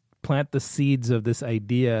least plant the seeds of this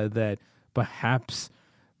idea that perhaps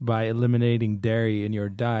by eliminating dairy in your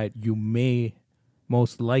diet, you may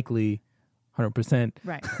most likely 100%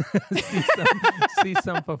 right. see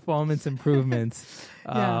some performance improvements.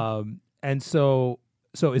 Yeah. And so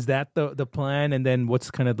is that the plan? And then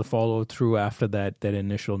what's kind of the follow through after that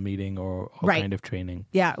initial meeting or right. kind of training?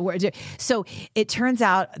 Yeah. So it turns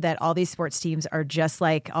out that all these sports teams are just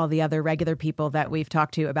like all the other regular people that we've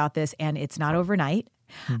talked to about this, and it's not overnight.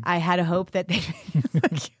 I had a hope that they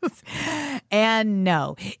and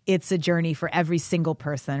no, it's a journey for every single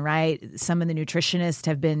person, right? Some of the nutritionists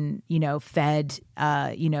have been, fed,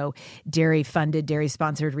 dairy-funded,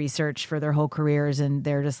 dairy-sponsored research for their whole careers, and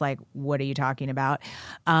they're just like, what are you talking about?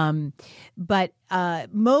 But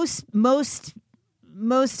most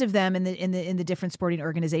most of them in the different sporting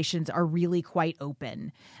organizations are really quite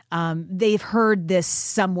open. They've heard this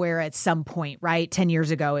somewhere at some point, right? 10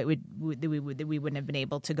 years ago, we wouldn't have been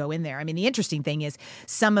able to go in there. I mean, the interesting thing is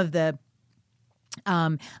some of the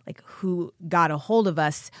like who got a hold of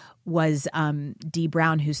us was Dee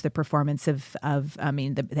Brown, who's the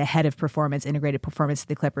head of performance, integrated performance at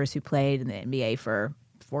the Clippers, who played in the NBA for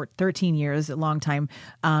 13 years, a long time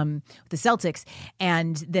with the Celtics,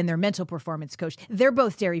 and then their mental performance coach. They're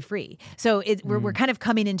both dairy-free. So we're kind of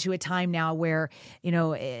coming into a time now where,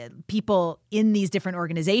 people in these different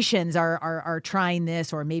organizations are trying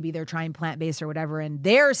this, or maybe they're trying plant-based or whatever, and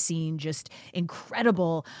they're seeing just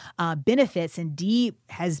incredible benefits. And Dee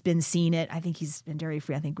has been seeing it. I think he's been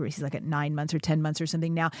dairy-free. I think he's like at 9 months or 10 months or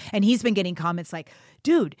something now. And he's been getting comments like,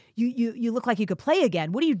 dude, you look like you could play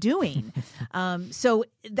again. What are you doing? So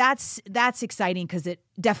that's exciting, because it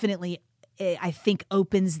definitely, I think,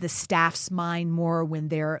 opens the staff's mind more when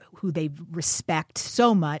they're who they respect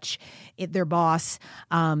so much. Their boss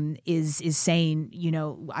is saying,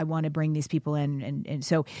 I want to bring these people in, and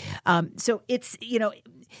so it's,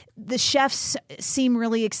 the chefs seem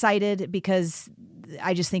really excited, because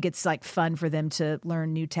I just think it's like fun for them to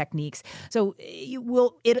learn new techniques. So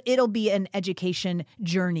it'll be an education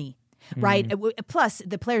journey. Right. Plus,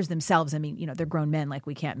 the players themselves, I mean, they're grown men. Like,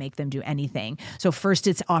 we can't make them do anything. So first,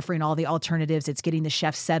 it's offering all the alternatives. It's getting the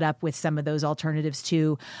chefs set up with some of those alternatives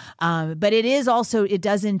too. But it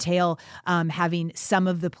does entail having some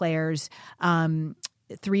of the players,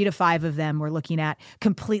 3 to 5 of them we're looking at,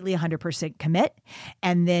 completely 100% commit,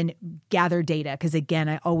 and then gather data. Because again,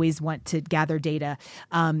 I always want to gather data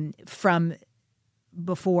from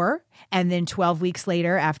before, and then 12 weeks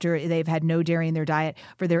later, after they've had no dairy in their diet,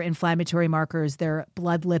 for their inflammatory markers, their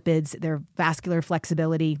blood lipids, their vascular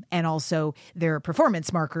flexibility, and also their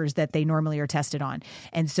performance markers that they normally are tested on.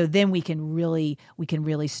 And so then we can really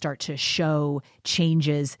start to show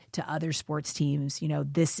changes to other sports teams.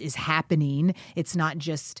 This is happening. It's not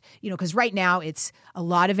just, because right now it's a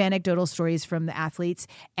lot of anecdotal stories from the athletes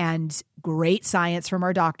and great science from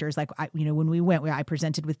our doctors. Like, when we went, I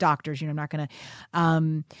presented with doctors, I'm not going to,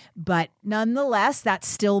 but nonetheless, that's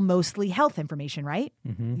still mostly health information, right?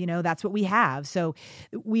 Mm-hmm. That's what we have. So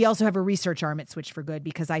we also have a research arm at Switch for Good,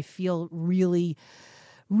 because I feel really,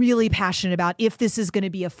 really passionate about, if this is going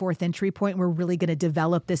to be a fourth entry point, we're really going to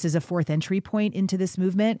develop this as a fourth entry point into this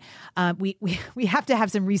movement. We have to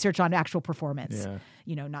have some research on actual performance,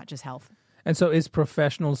 not just health. And so is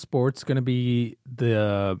professional sports going to be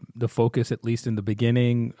the focus, at least in the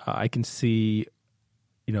beginning? I can see,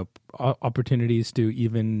 opportunities to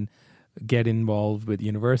even get involved with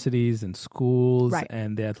universities and schools, right,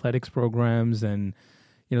 and the athletics programs, and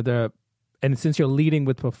and since you're leading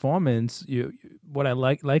with performance, what I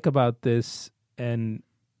like about this, and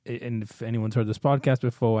if anyone's heard this podcast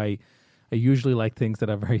before, I usually like things that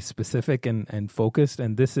are very specific and focused,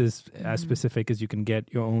 and this is as specific as you can get.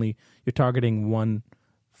 You're targeting one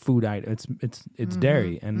food item. It's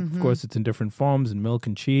dairy, and of course it's in different forms, and milk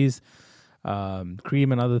and cheese,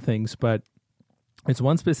 cream and other things, but it's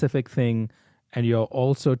one specific thing, and you're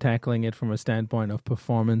also tackling it from a standpoint of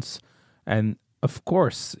performance. And of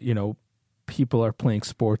course, people are playing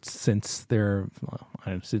sports since you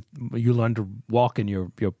learn to walk, and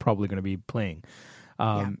you're probably going to be playing.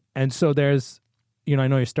 And so there's, I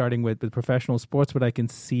know you're starting with professional sports, but I can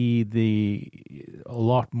see a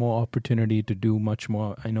lot more opportunity to do much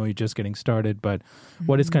more. I know you're just getting started, but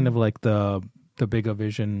what is kind of like the bigger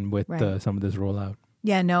vision with some of this rollout?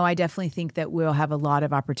 Yeah, no, I definitely think that we'll have a lot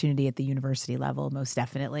of opportunity at the university level, most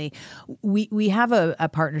definitely. We have a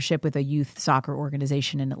partnership with a youth soccer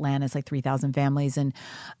organization in Atlanta. It's like 3,000 families. And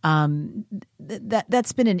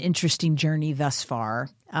that's been an interesting journey thus far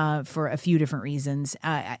for a few different reasons.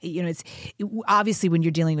 It's obviously, when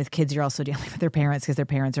you're dealing with kids, you're also dealing with their parents, because their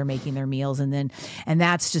parents are making their meals. And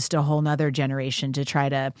that's just a whole nother generation to try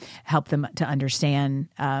to help them to understand,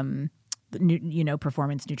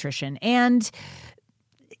 performance nutrition. And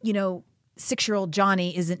 6-year-old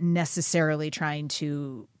Johnny isn't necessarily trying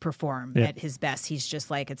to perform at his best. He's just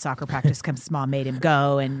like, at soccer practice, comes mom made him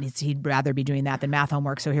go, and he'd rather be doing that than math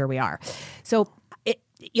homework. So here we are. So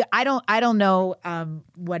I don't know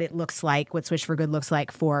what it looks like, what Switch for Good looks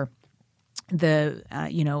like for the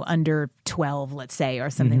under 12, let's say, or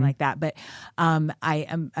something like that. But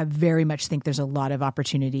I very much think there's a lot of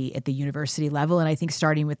opportunity at the university level, and I think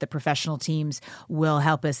starting with the professional teams will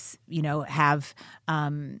help us, have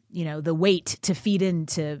the weight to feed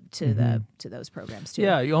into to those programs too.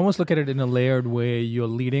 Yeah, you almost look at it in a layered way. You're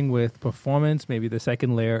leading with performance. Maybe the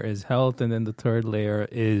second layer is health, and then the third layer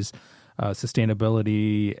is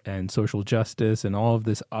sustainability and social justice and all of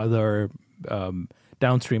this other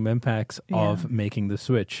downstream impacts of making the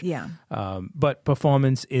switch. Yeah. But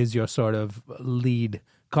performance is your sort of lead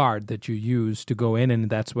card that you use to go in, and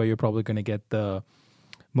that's where you're probably going to get the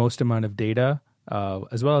most amount of data,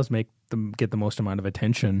 as well as get the most amount of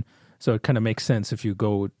attention. So it kind of makes sense if you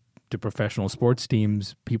go to professional sports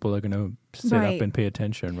teams, people are going to sit up and pay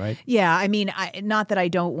attention, right? Yeah, I mean, not that I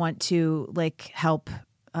don't want to help,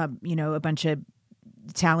 a bunch of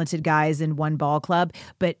talented guys in one ball club,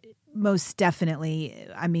 but most definitely,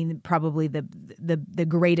 I mean, probably the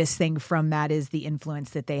greatest thing from that is the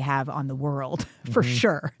influence that they have on the world, for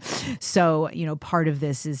sure. So, part of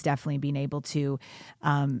this is definitely being able to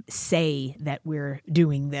say that we're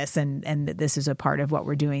doing this and that this is a part of what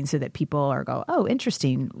we're doing, so that people are oh,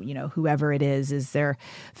 interesting, whoever it is their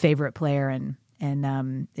favorite player. And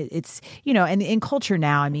it's, and in culture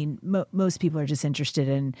now, I mean, most people are just interested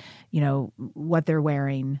in, what they're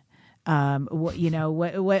wearing, what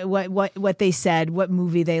they said, what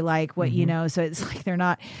movie they like, so it's like they're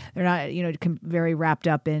not very wrapped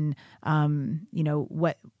up in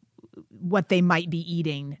what they might be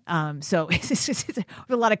eating. So it's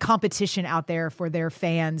a lot of competition out there for their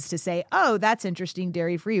fans to say, oh, that's interesting,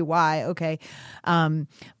 dairy free. Why? Okay.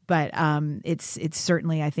 But it's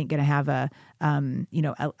certainly, I think, going to have a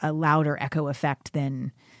louder echo effect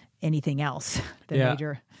than anything else.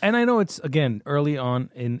 Major. And I know it's, again, early on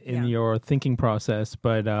in your thinking process,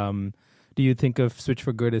 but do you think of Switch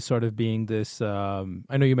for Good as sort of being this, I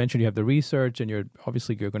know you mentioned you have the research and you're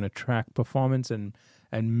going to track performance and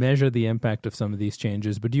measure the impact of some of these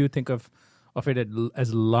changes, but do you think of it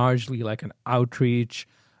as largely like an outreach,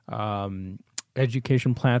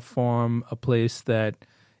 education platform, a place that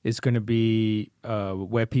is going to be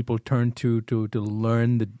where people turn to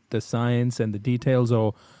learn the science and the details,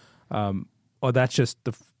 or that's just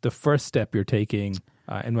the first step you're taking,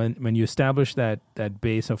 and when you establish that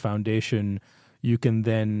base or foundation, you can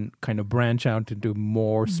then kind of branch out into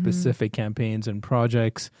more specific campaigns and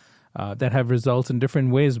projects that have results in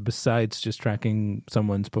different ways besides just tracking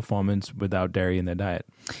someone's performance without dairy in their diet.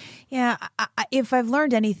 Yeah, if I've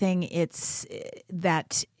learned anything, it's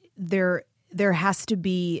that there has to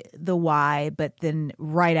be the why, but then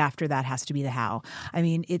right after that has to be the how. I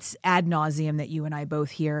mean, it's ad nauseum that you and I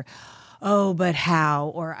both hear, oh, but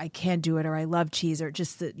how, or I can't do it, or I love cheese, or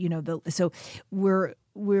just so we're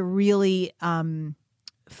really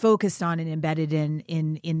focused on and embedded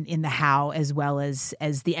in the how, as well as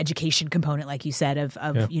the education component, like you said, of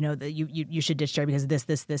you should ditch dairy because of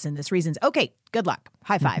this and this reasons. Okay, good luck,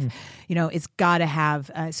 high five. It's got to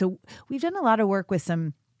have. So we've done a lot of work with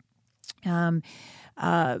some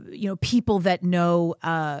people that know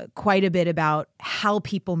quite a bit about how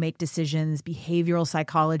people make decisions, behavioral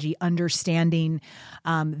psychology, understanding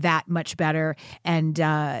that much better, and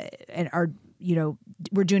are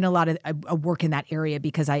we're doing a lot of work in that area,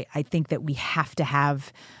 because I think that we have to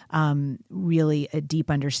have really a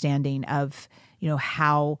deep understanding of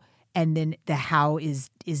how. And then the how is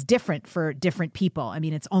different for different people. I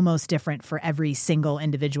mean, it's almost different for every single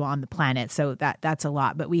individual on the planet. So that's a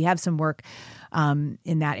lot. But we have some work in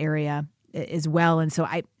that area as well. And so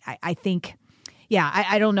I think,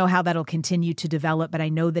 I don't know how that'll continue to develop, but I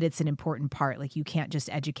know that it's an important part. Like, you can't just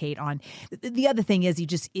educate on. The other thing is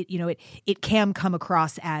it can come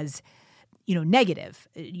across as negative,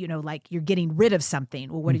 like you're getting rid of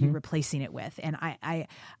something. Well, what are you replacing it with? And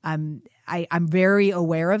I'm very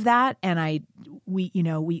aware of that. And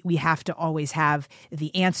we have to always have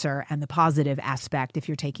the answer and the positive aspect. If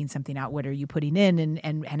you're taking something out, what are you putting in,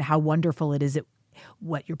 and how wonderful it is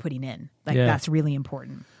what you're putting in. That's really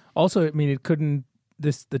important. Also, I mean,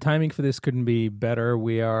 the timing for this couldn't be better.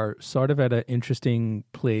 We are sort of at an interesting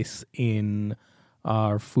place in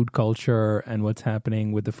our food culture and what's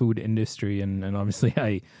happening with the food industry. And obviously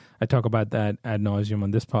I talk about that ad nauseum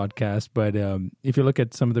on this podcast. But if you look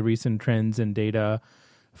at some of the recent trends and data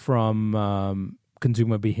from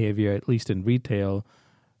consumer behavior, at least in retail,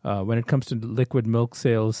 when it comes to liquid milk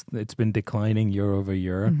sales, it's been declining year over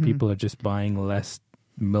year. People are just buying less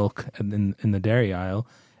milk in the dairy aisle,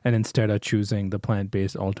 and instead are choosing the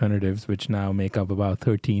plant-based alternatives, which now make up about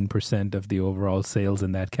 13% of the overall sales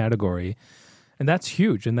in that category. And that's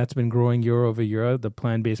huge, and that's been growing year over year. The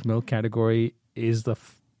plant-based milk category is the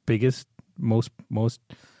biggest, most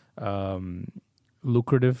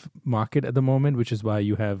lucrative market at the moment, which is why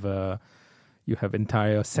you have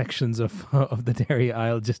entire sections of the dairy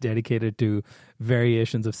aisle just dedicated to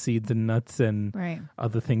variations of seeds and nuts and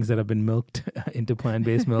other things that have been milked into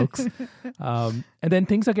plant-based milks. And then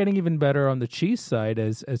things are getting even better on the cheese side,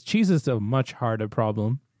 as cheese is a much harder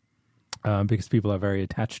problem. Because people are very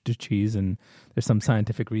attached to cheese, and there's some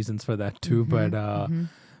scientific reasons for that too. But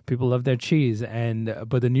People love their cheese, and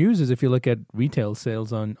but the news is, if you look at retail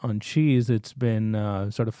sales on cheese, it's been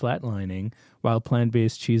sort of flatlining, while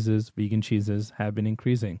plant-based cheeses, vegan cheeses, have been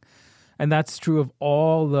increasing, and that's true of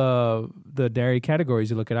all the dairy categories.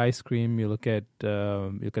 You look at ice cream, you look at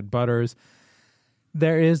butters.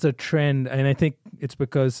 There is a trend, and I think it's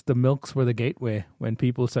because the milks were the gateway when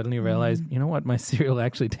people suddenly realized, you know what, my cereal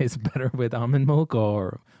actually tastes better with almond milk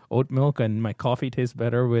or oat milk, and my coffee tastes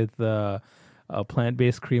better with a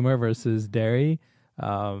plant-based creamer versus dairy.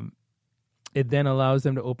 It then allows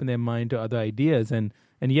them to open their mind to other ideas. And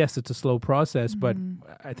yes, it's a slow process, but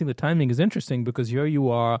I think the timing is interesting because here you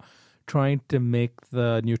are trying to make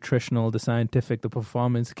the nutritional, the scientific, the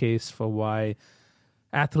performance case for why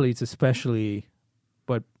athletes especially,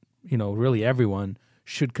 but really everyone,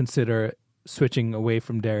 should consider switching away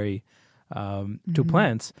from dairy to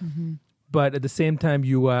plants. But at the same time,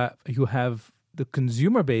 you have the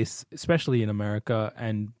consumer base, especially in America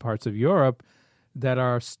and parts of Europe, that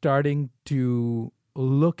are starting to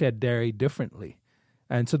look at dairy differently.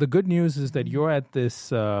 And so the good news is that you're at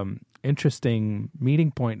this interesting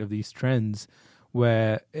meeting point of these trends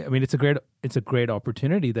where, I mean, it's a great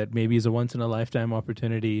opportunity that maybe is a once in a lifetime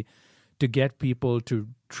opportunity to get people to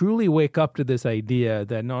truly wake up to this idea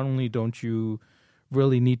that not only don't you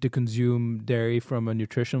really need to consume dairy from a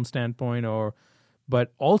nutritional standpoint,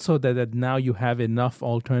 but also that now you have enough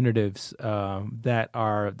alternatives that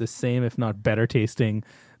are the same, if not better tasting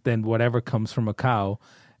than whatever comes from a cow,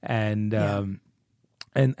 and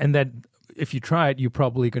and that if you try it, you're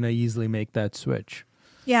probably going to easily make that switch.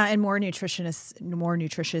 Yeah, and more nutritious,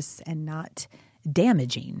 and not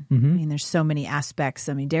damaging. I mean, there's so many aspects.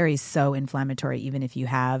 I mean, dairy is so inflammatory, even if you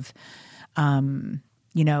have,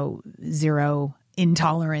 zero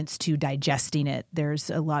intolerance to digesting it. There's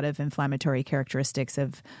a lot of inflammatory characteristics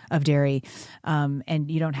of dairy.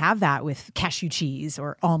 And you don't have that with cashew cheese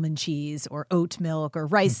or almond cheese or oat milk or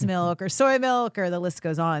rice milk or soy milk, or the list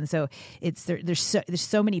goes on. So there's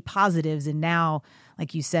so many positives. And now,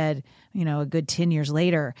 like you said, a good 10 years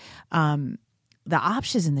later, the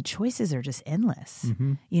options and the choices are just endless. I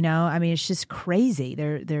mean, it's just crazy.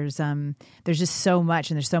 There's just so much,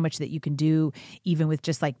 and there's so much that you can do even with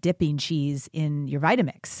just like dipping cheese in your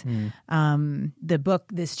Vitamix. The book,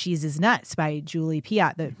 This Cheese is Nuts by Julie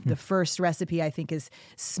Piat, the first recipe I think is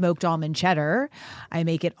smoked almond cheddar. I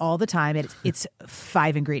make it all the time. It's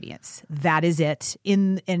 5 ingredients. That is it.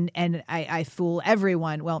 And I fool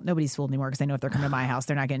everyone. Well, nobody's fooled anymore because I know if they're coming to my house,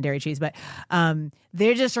 they're not getting dairy cheese, but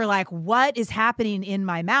they just are like, what is happening in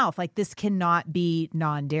my mouth? Like, this cannot be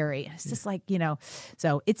non-dairy. It's just like,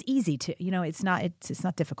 so it's easy to, it's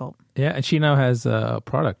not difficult. Yeah. And she now has a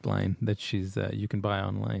product line that you can buy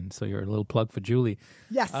online. So you're a little plug for Julie.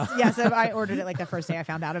 Yes. So I ordered it like the first day I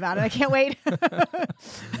found out about it. I can't wait.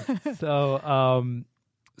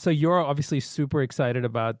 So you're obviously super excited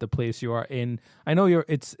about the place you are in. I know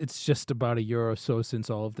it's just about a year or so since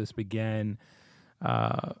all of this began.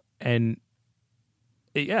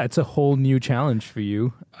 It's a whole new challenge for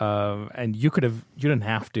you. And you didn't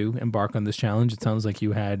have to embark on this challenge. It sounds like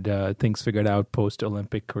you had things figured out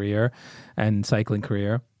post-Olympic career and cycling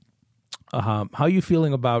career. How are you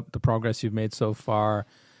feeling about the progress you've made so far?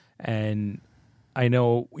 And I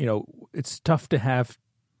know, it's tough to have,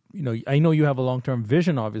 I know you have a long-term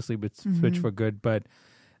vision, obviously, with Switch for Good, but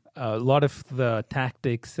a lot of the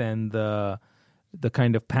tactics and the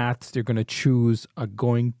kind of paths you're going to choose are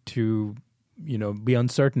going to be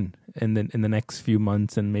uncertain in the next few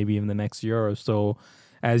months and maybe even the next year or so,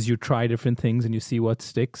 as you try different things and you see what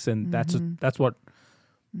sticks. And that's what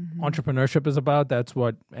entrepreneurship is about.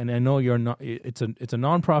 And I know you're not. It's a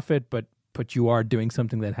nonprofit, but you are doing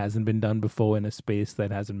something that hasn't been done before in a space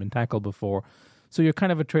that hasn't been tackled before. So you're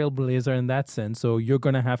kind of a trailblazer in that sense. So you're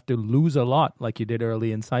going to have to lose a lot, like you did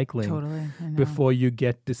early in cycling, before you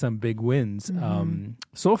get to some big wins.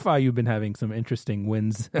 So far, you've been having some interesting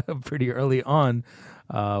wins pretty early on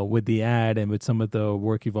with the ad and with some of the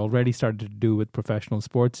work you've already started to do with professional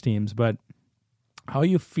sports teams. But how are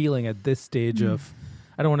you feeling at this stage of,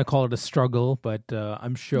 I don't want to call it a struggle, but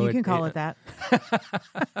I'm sure you can call it that.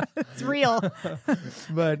 It's real.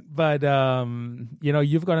 but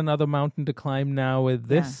you've got another mountain to climb now with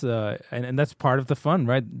this, and that's part of the fun,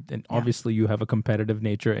 right? And obviously you have a competitive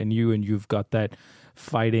nature in you, and you've got that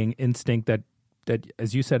fighting instinct that,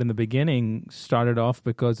 as you said in the beginning, started off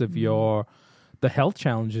because of the health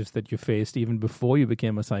challenges that you faced even before you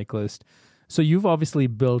became a cyclist. So you've obviously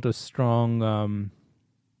built a strong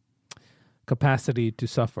capacity to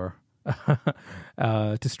suffer,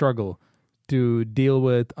 to struggle, to deal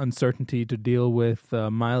with uncertainty, to deal with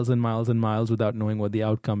miles and miles and miles without knowing what the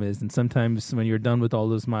outcome is. And sometimes when you're done with all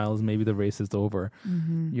those miles, maybe the race is over.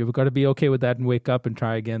 You've got to be okay with that and wake up and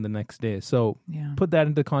try again the next day. So put that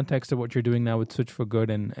into context of what you're doing now with Switch for Good,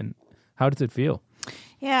 and how does it feel?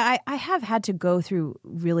 Yeah, I have had to go through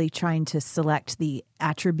really trying to select the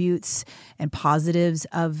attributes and positives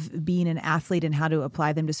of being an athlete and how to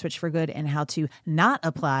apply them to Switch for Good, and how to not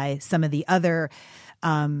apply some of the other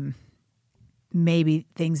maybe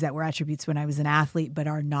things that were attributes when I was an athlete, but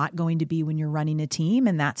are not going to be when you're running a team.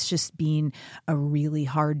 And that's just being a really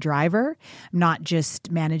hard driver. I'm not just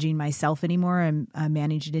managing myself anymore. I'm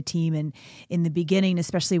managing a team. And in the beginning,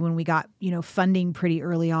 especially when we got, funding pretty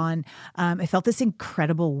early on, I felt this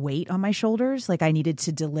incredible weight on my shoulders. Like I needed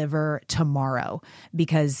to deliver tomorrow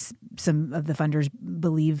because some of the funders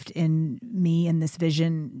believed in me and this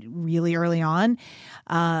vision really early on.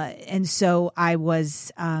 And so I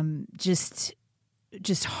was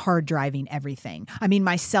just hard driving everything. I mean,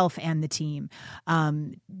 myself and the team,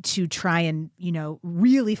 to try and,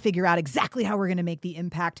 really figure out exactly how we're going to make the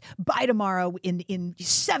impact by tomorrow in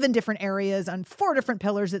 7 different areas on 4 different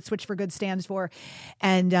pillars that Switch for Good stands for.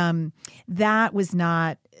 And that was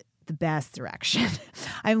not the best direction.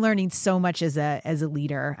 I'm learning so much as a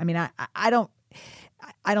leader. I mean, I don't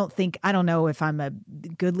know if I'm a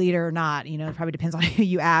good leader or not. It probably depends on who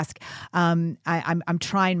you ask. I'm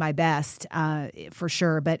trying my best for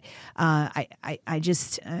sure, but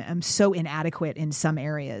I'm so inadequate in some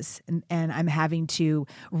areas, and I'm having to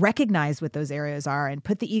recognize what those areas are and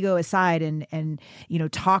put the ego aside and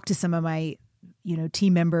talk to some of my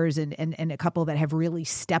team members and a couple that have really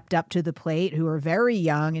stepped up to the plate, who are very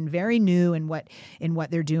young and very new in what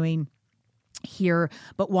they're doing here,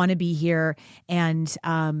 but want to be here and,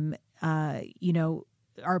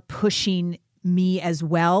 are pushing me as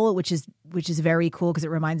well, which is very cool because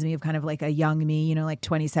it reminds me of kind of like a young me, like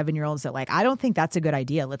 27-year-olds that like, I don't think that's a good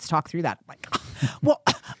idea. Let's talk through that. I'm like, well,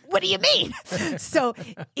 what do you mean? So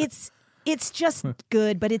it's just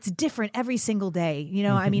good, but it's different every single day.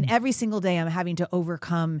 I mean, every single day I'm having to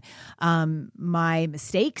overcome my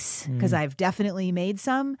mistakes, because I've definitely made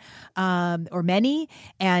some or many,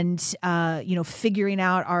 and figuring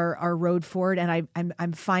out our road forward. And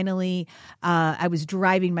I'm finally I was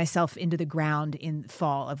driving myself into the ground in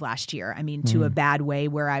fall of last year. I mean, to a bad way,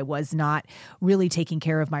 where I was not really taking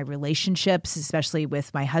care of my relationships, especially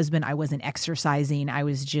with my husband. I wasn't exercising. I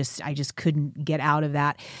just couldn't get out of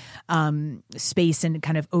that space and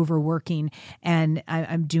kind of overworking. And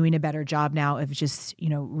I'm doing a better job now of just,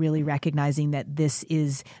 really recognizing that this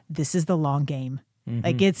is the long game.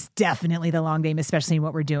 Like it's definitely the long game, especially in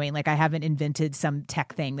what we're doing. Like I haven't invented some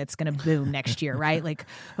tech thing that's going to boom next year, right? Like,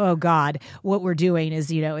 oh God, what we're doing is,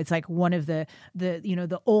 it's like one of the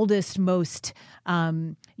oldest, most,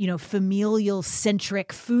 familial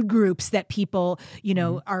centric food groups that people,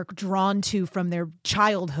 are drawn to from their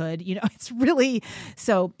childhood. It's really,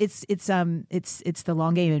 so it's the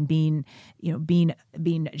long game, and being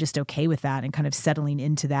just okay with that and kind of settling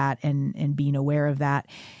into that and being aware of that,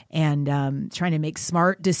 and trying to make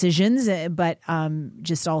smart decisions, but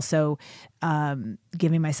just also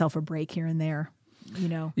giving myself a break here and there.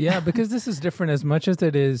 Yeah, because this is different. As much as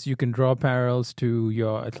it is, you can draw parallels to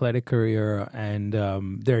your athletic career, and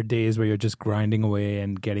there are days where you're just grinding away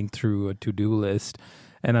and getting through a to-do list,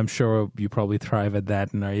 and I'm sure you probably thrive at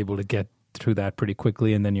that and are able to get through that pretty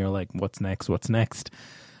quickly, and then you're like, what's next?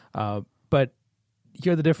 But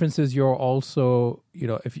here the difference is you're also,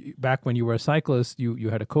 back when you were a cyclist, you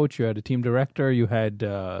had a coach, you had a team director, you had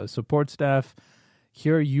support staff.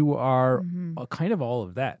 Here you are kind of all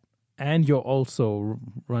of that. And you're also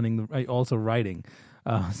writing.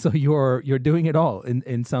 So you're doing it all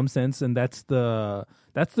in some sense. And that's the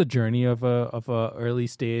journey of a early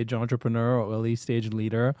stage entrepreneur or early stage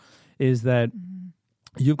leader, is that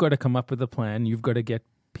you've got to come up with a plan. You've got to get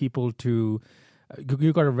people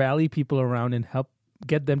you've got to rally people around and help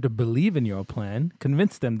get them to believe in your plan,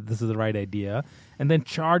 convince them that this is the right idea, and then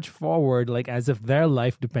charge forward like as if their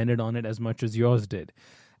life depended on it as much as yours did.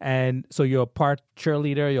 And so you're part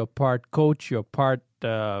cheerleader, you're part coach, you're part,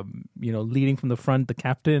 leading from the front, the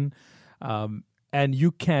captain, and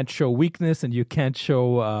you can't show weakness, and you can't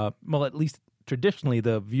show, at least traditionally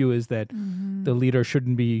the view is that the leader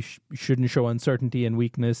shouldn't show uncertainty and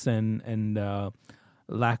weakness and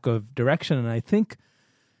lack of direction. And I think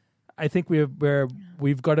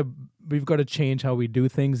we've got to change how we do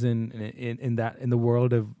things in the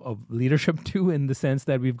world of leadership too, in the sense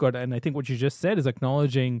that we've got, and I think what you just said is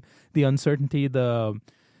acknowledging the uncertainty, the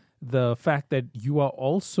fact that you are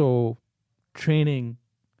also training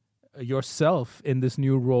yourself in this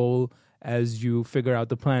new role as you figure out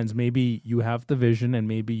the plans. Maybe you have the vision, and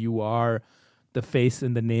maybe you are the face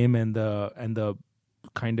and the name and the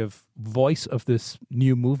kind of voice of this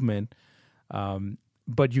new movement.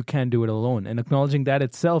 But you can't do it alone. And acknowledging that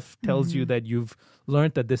itself tells you that you've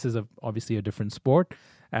learned that this is obviously a different sport,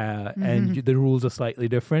 and the rules are slightly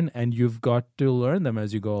different, and you've got to learn them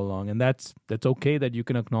as you go along. And that's okay that you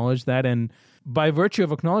can acknowledge that. And by virtue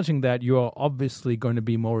of acknowledging that, you are obviously going to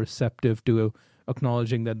be more receptive to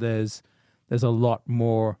acknowledging that there's a lot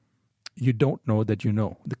more you don't know that you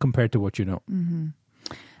know compared to what you know.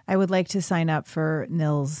 I would like to sign up for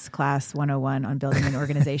Nils class 101 on building an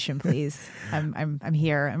organization, please. I'm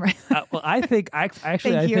here. I'm right. Well, I think I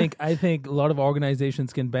think a lot of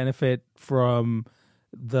organizations can benefit from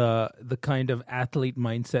the kind of athlete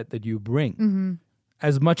mindset that you bring.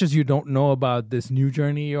 As much as you don't know about this new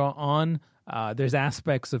journey you're on, there's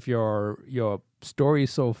aspects of your story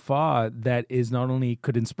so far that is not only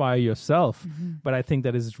could inspire yourself, but I think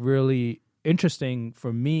that is really interesting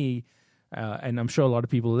for me. And I'm sure a lot of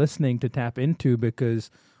people listening to tap into, because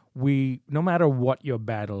no matter what your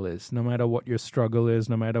battle is, no matter what your struggle is,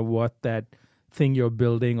 no matter what that thing you're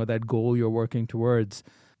building or that goal you're working towards,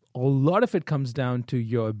 a lot of it comes down to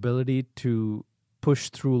your ability to push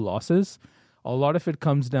through losses. A lot of it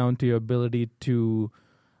comes down to your ability to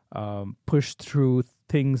push through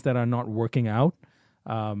things that are not working out,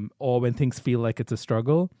 or when things feel like it's a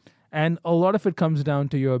struggle. And a lot of it comes down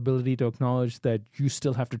to your ability to acknowledge that you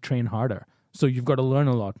still have to train harder. So you've got to learn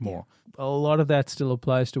a lot more. A lot of that still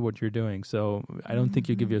applies to what you're doing. So I don't think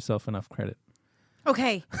you give yourself enough credit.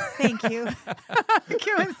 Okay, thank you.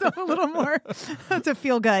 Give myself a little more to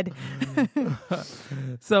feel good.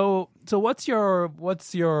 So what's your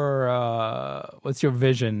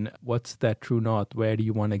vision? What's that true north? Where do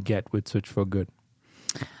you want to get with Switch for Good?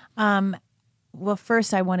 Well,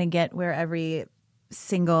 first I want to get where every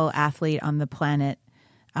single athlete on the planet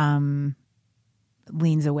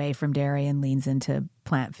leans away from dairy and leans into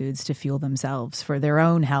plant foods to fuel themselves for their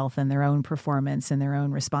own health and their own performance and their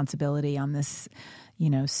own responsibility on this,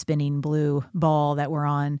 spinning blue ball that we're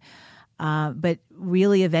on. But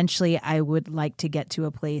really, eventually, I would like to get to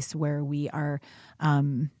a place where we are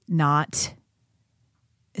not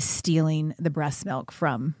stealing the breast milk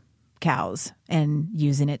from cows and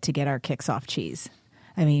using it to get our kicks off cheese.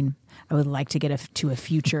 I mean, I would like to get to a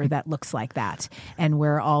future that looks like that, and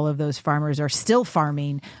where all of those farmers are still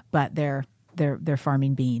farming, but they're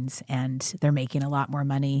farming beans, and they're making a lot more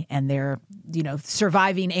money, and they're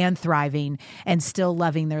surviving and thriving, and still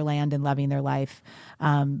loving their land and loving their life.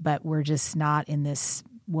 But we're just not in this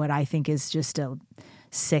what I think is just a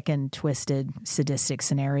sick and twisted, sadistic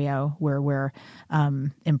scenario where we're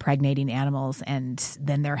impregnating animals, and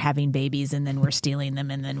then they're having babies, and then we're stealing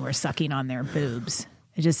them, and then we're sucking on their boobs.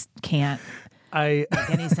 I just can't make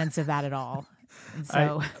any sense of that at all. And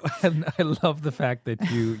so I love the fact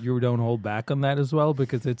that you don't hold back on that as well,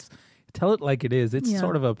 because tell it like it is. It's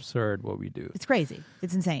sort of absurd what we do. It's crazy.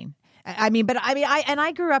 It's insane. I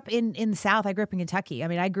grew up in the South. I grew up in Kentucky. I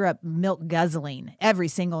mean, I grew up milk guzzling every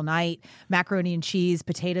single night, macaroni and cheese,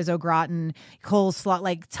 potatoes au gratin, coleslaw,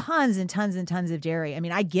 like tons and tons and tons of dairy. I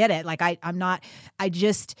mean, I get it. Like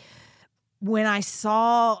when I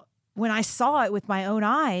saw it with my own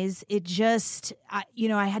eyes, it just, I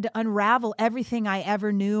had to unravel everything I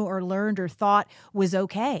ever knew or learned or thought was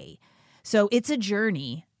okay. So it's a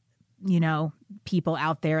journey, people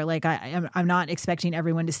out there. Like I'm not expecting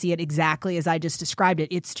everyone to see it exactly as I just described it.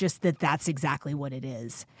 It's just that's exactly what it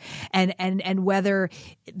is. And whether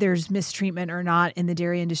there's mistreatment or not in the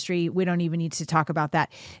dairy industry, we don't even need to talk about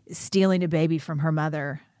that. Stealing a baby from her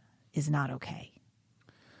mother is not okay.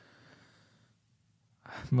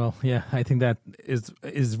 Well, yeah, I think that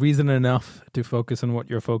is reason enough to focus on what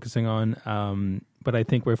you're focusing on. But I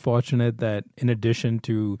think we're fortunate that in addition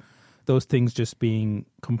to those things just being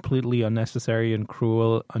completely unnecessary and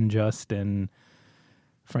cruel, unjust, and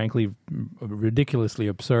frankly ridiculously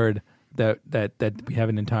absurd, that we have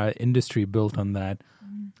an entire industry built on that.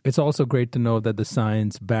 It's also great to know that the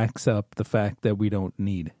science backs up the fact that we don't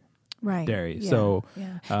need dairy. Yeah. So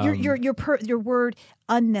your word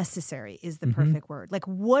unnecessary is the perfect word. Like,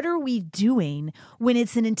 what are we doing when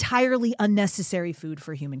it's an entirely unnecessary food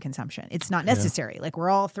for human consumption? It's not necessary. Like, we're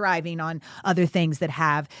all thriving on other things that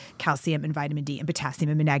have calcium and vitamin D and potassium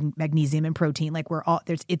and magnesium and protein. Like,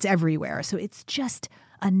 it's everywhere. So it's just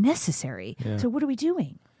unnecessary. Yeah. So what are we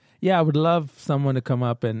doing? Yeah, I would love someone to come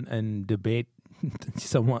up and debate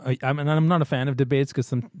someone. I'm not a fan of debates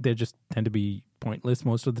because they just tend to be pointless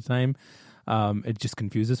most of the time. It just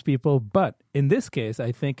confuses people. But in this case,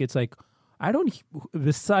 I think it's like,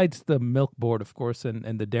 besides the milk board, of course,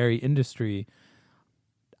 and the dairy industry,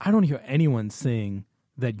 I don't hear anyone saying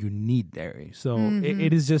that you need dairy. So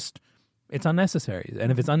it is just, it's unnecessary.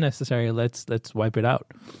 And if it's unnecessary, let's wipe it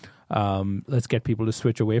out. Let's get people to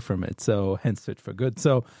switch away from it. So hence Switch for Good.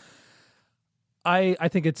 So I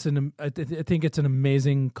think it's an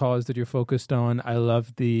amazing cause that you're focused on. I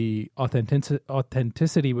love the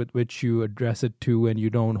authenticity with which you address it too, and you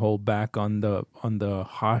don't hold back on the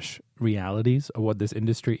harsh realities of what this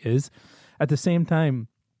industry is. At the same time,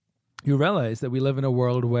 you realize that we live in a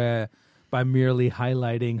world where by merely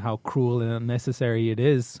highlighting how cruel and unnecessary it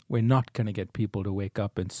is, we're not going to get people to wake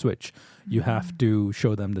up and switch. You have to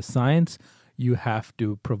show them the science. You have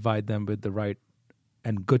to provide them with the right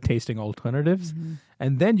and good tasting alternatives.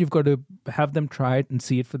 And then you've got to have them try it and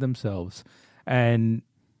see it for themselves. And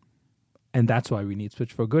that's why we need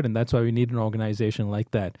Switch for Good. And that's why we need an organization like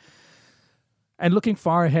that. And looking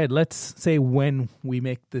far ahead, let's say when we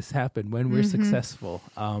make this happen, when we're successful.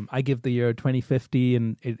 I give the year 2050,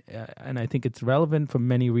 and I think it's relevant for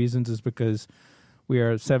many reasons, is because we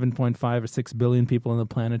are 7.5 or 6 billion people on the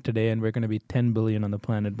planet today, and we're going to be 10 billion on the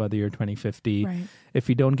planet by the year 2050. Right. If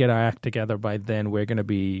we don't get our act together by then, we're going to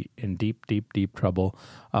be in deep, deep, deep trouble,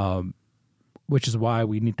 which is why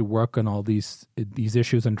we need to work on all these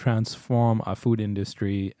issues and transform our food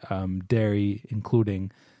industry, dairy including.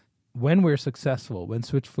 When we're successful, when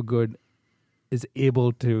Switch for Good is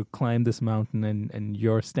able to climb this mountain and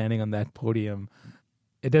you're standing on that podium,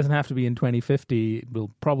 it doesn't have to be in 2050. It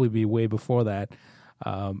will probably be way before that.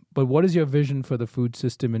 But what is your vision for the food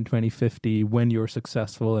system in 2050 when you're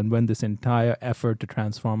successful and when this entire effort to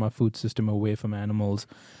transform our food system away from animals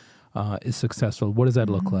is successful? What does that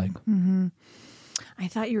look like? I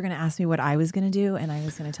thought you were going to ask me what I was going to do, and I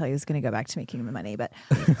was going to tell you I was going to go back to making the money, but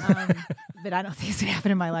but I don't think it's going to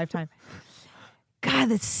happen in my lifetime. God,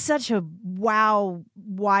 that's such a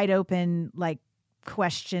wide open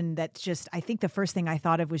question. That's just, I think the first thing I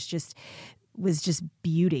thought of was just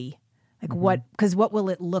beauty. Because what will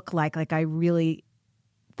it look like? Like, I really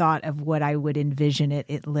thought of what I would envision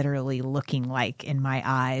it literally looking like in my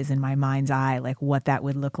eyes, in my mind's eye, like what that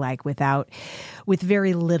would look like with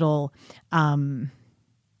very little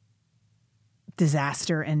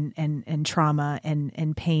disaster and trauma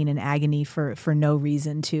and pain and agony for no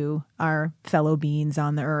reason to our fellow beings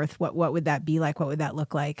on the earth. What would that be like? What would that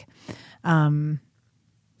look like?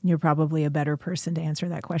 You're probably a better person to answer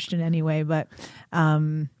that question anyway, but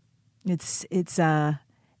it's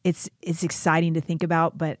exciting to think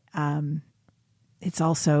about, but it's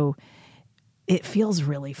also, it feels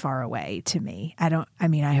really far away to me. I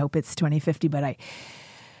hope it's 2050, but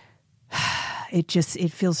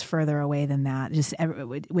it feels further away than that. Just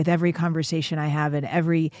with every conversation I have and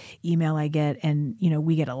every email I get, and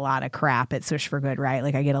we get a lot of crap at Switch for Good, right?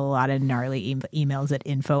 Like, I get a lot of gnarly emails at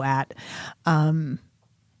info@.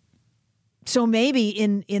 So maybe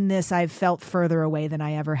in this, I've felt further away than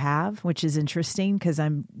I ever have, which is interesting because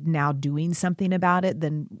I'm now doing something about it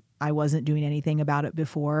than I wasn't doing anything about it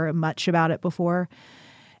before, much about it before.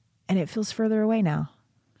 And it feels further away now.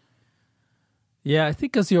 Yeah, I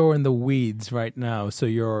think because you're in the weeds right now, so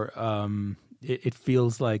you're. It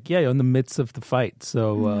feels like you're in the midst of the fight.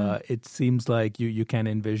 So it seems like you can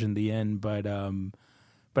envision the end, but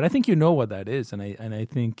I think you know what that is, and I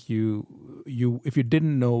think you if you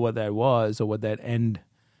didn't know what that was or what that end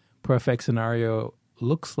perfect scenario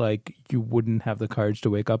looks like, you wouldn't have the courage to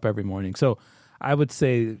wake up every morning. So I would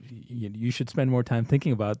say you should spend more time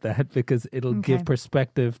thinking about that because it'll give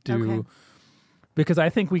perspective to. Okay. Because I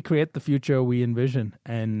think we create the future we envision,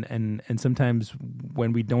 and sometimes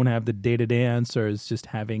when we don't have the day-to-day answers, just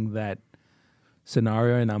having that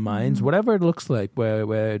scenario in our minds, whatever it looks like,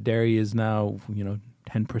 where dairy is now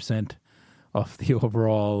 10% of the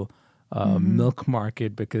overall milk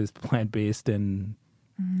market because plant-based and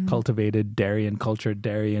cultivated dairy and cultured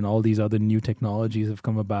dairy and all these other new technologies have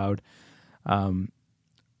come about.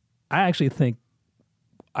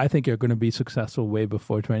 I think you're going to be successful way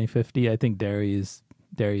before 2050. I think dairy is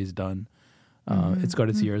done. It's got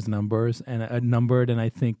its years numbered, and I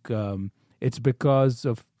think it's because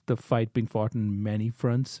of the fight being fought on many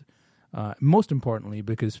fronts. Most importantly,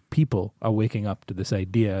 because people are waking up to this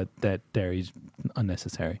idea that dairy is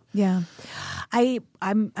unnecessary. Yeah,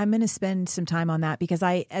 I'm going to spend some time on that because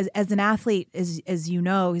as an athlete, as you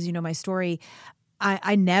know my story,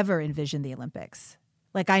 I never envisioned the Olympics.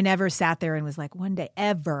 Like, I never sat there and was like, one day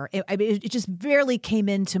ever. It just barely came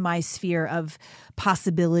into my sphere of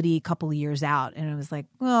possibility a couple of years out. And I was like,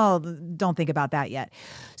 well, don't think about that yet.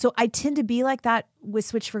 So I tend to be like that with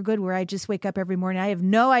Switch for Good, where I just wake up every morning. I have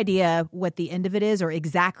no idea what the end of it is or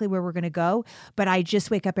exactly where we're going to go. But I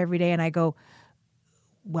just wake up every day and I go,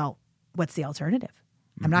 well, what's the alternative?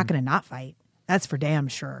 I'm not going to not fight. That's for damn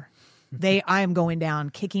sure. I am going down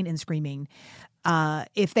kicking and screaming.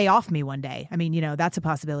 If they off me one day, I mean, that's a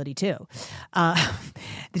possibility too. The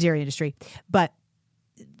dairy industry. But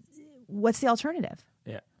what's the alternative?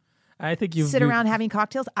 Yeah. I think you sit around having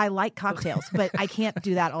cocktails. I like cocktails, but I can't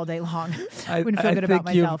do that all day long. I wouldn't feel good about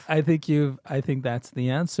myself. I think that's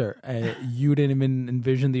the answer. You didn't even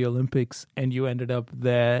envision the Olympics, and you ended up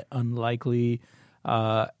the unlikely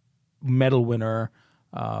medal winner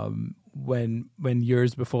when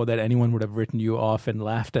years before that anyone would have written you off and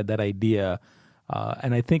laughed at that idea.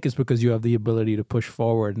 And I think it's because you have the ability to push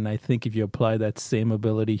forward. And I think if you apply that same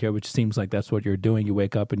ability here, which seems like that's what you're doing, you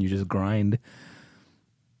wake up and you just grind.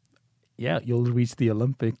 Yeah, you'll reach the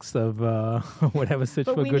Olympics of whatever Switch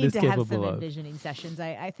for Good is capable of. But we need to have some envisioning sessions.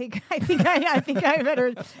 I think I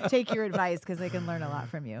better take your advice because I can learn a lot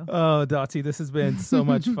from you. Oh, Dotsie, this has been so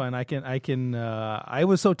much fun. I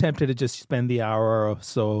was so tempted to just spend the hour or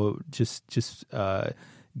so just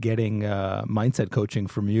getting mindset coaching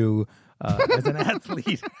from you. As an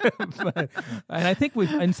athlete, and I think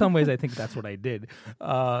in some ways, I think that's what I did.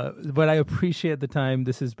 But I appreciate the time.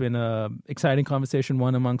 This has been an exciting conversation,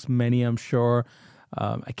 one amongst many, I'm sure.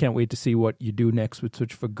 I can't wait to see what you do next with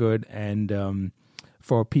Switch for Good. And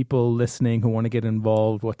for people listening who want to get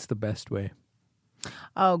involved, what's the best way?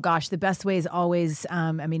 Oh, gosh, the best way is always,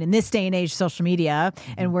 in this day and age, social media,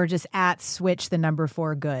 and we're just at Switch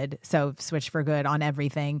 4 Good. So Switch for Good on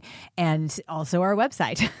everything. And also our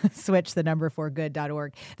website,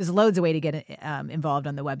 switch4good.org. There's loads of way to get involved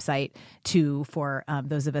on the website, too, for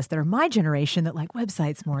those of us that are my generation that like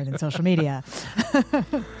websites more than social media.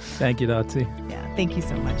 Thank you, Dotsie. Yeah, thank you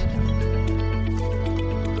so much.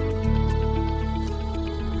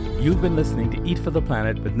 You've been listening to Eat for the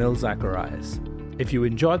Planet with Nil Zacharias. If you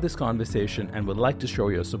enjoyed this conversation and would like to show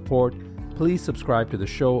your support, please subscribe to the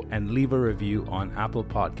show and leave a review on Apple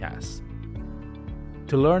Podcasts.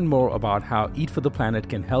 To learn more about how Eat for the Planet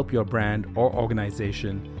can help your brand or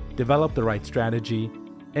organization develop the right strategy,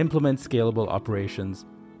 implement scalable operations,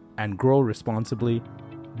 and grow responsibly,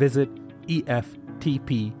 visit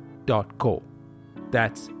EFTP.co.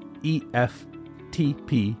 That's EFTP.co.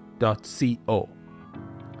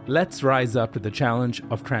 Let's rise up to the challenge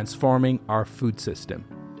of transforming our food system.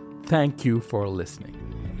 Thank you for listening.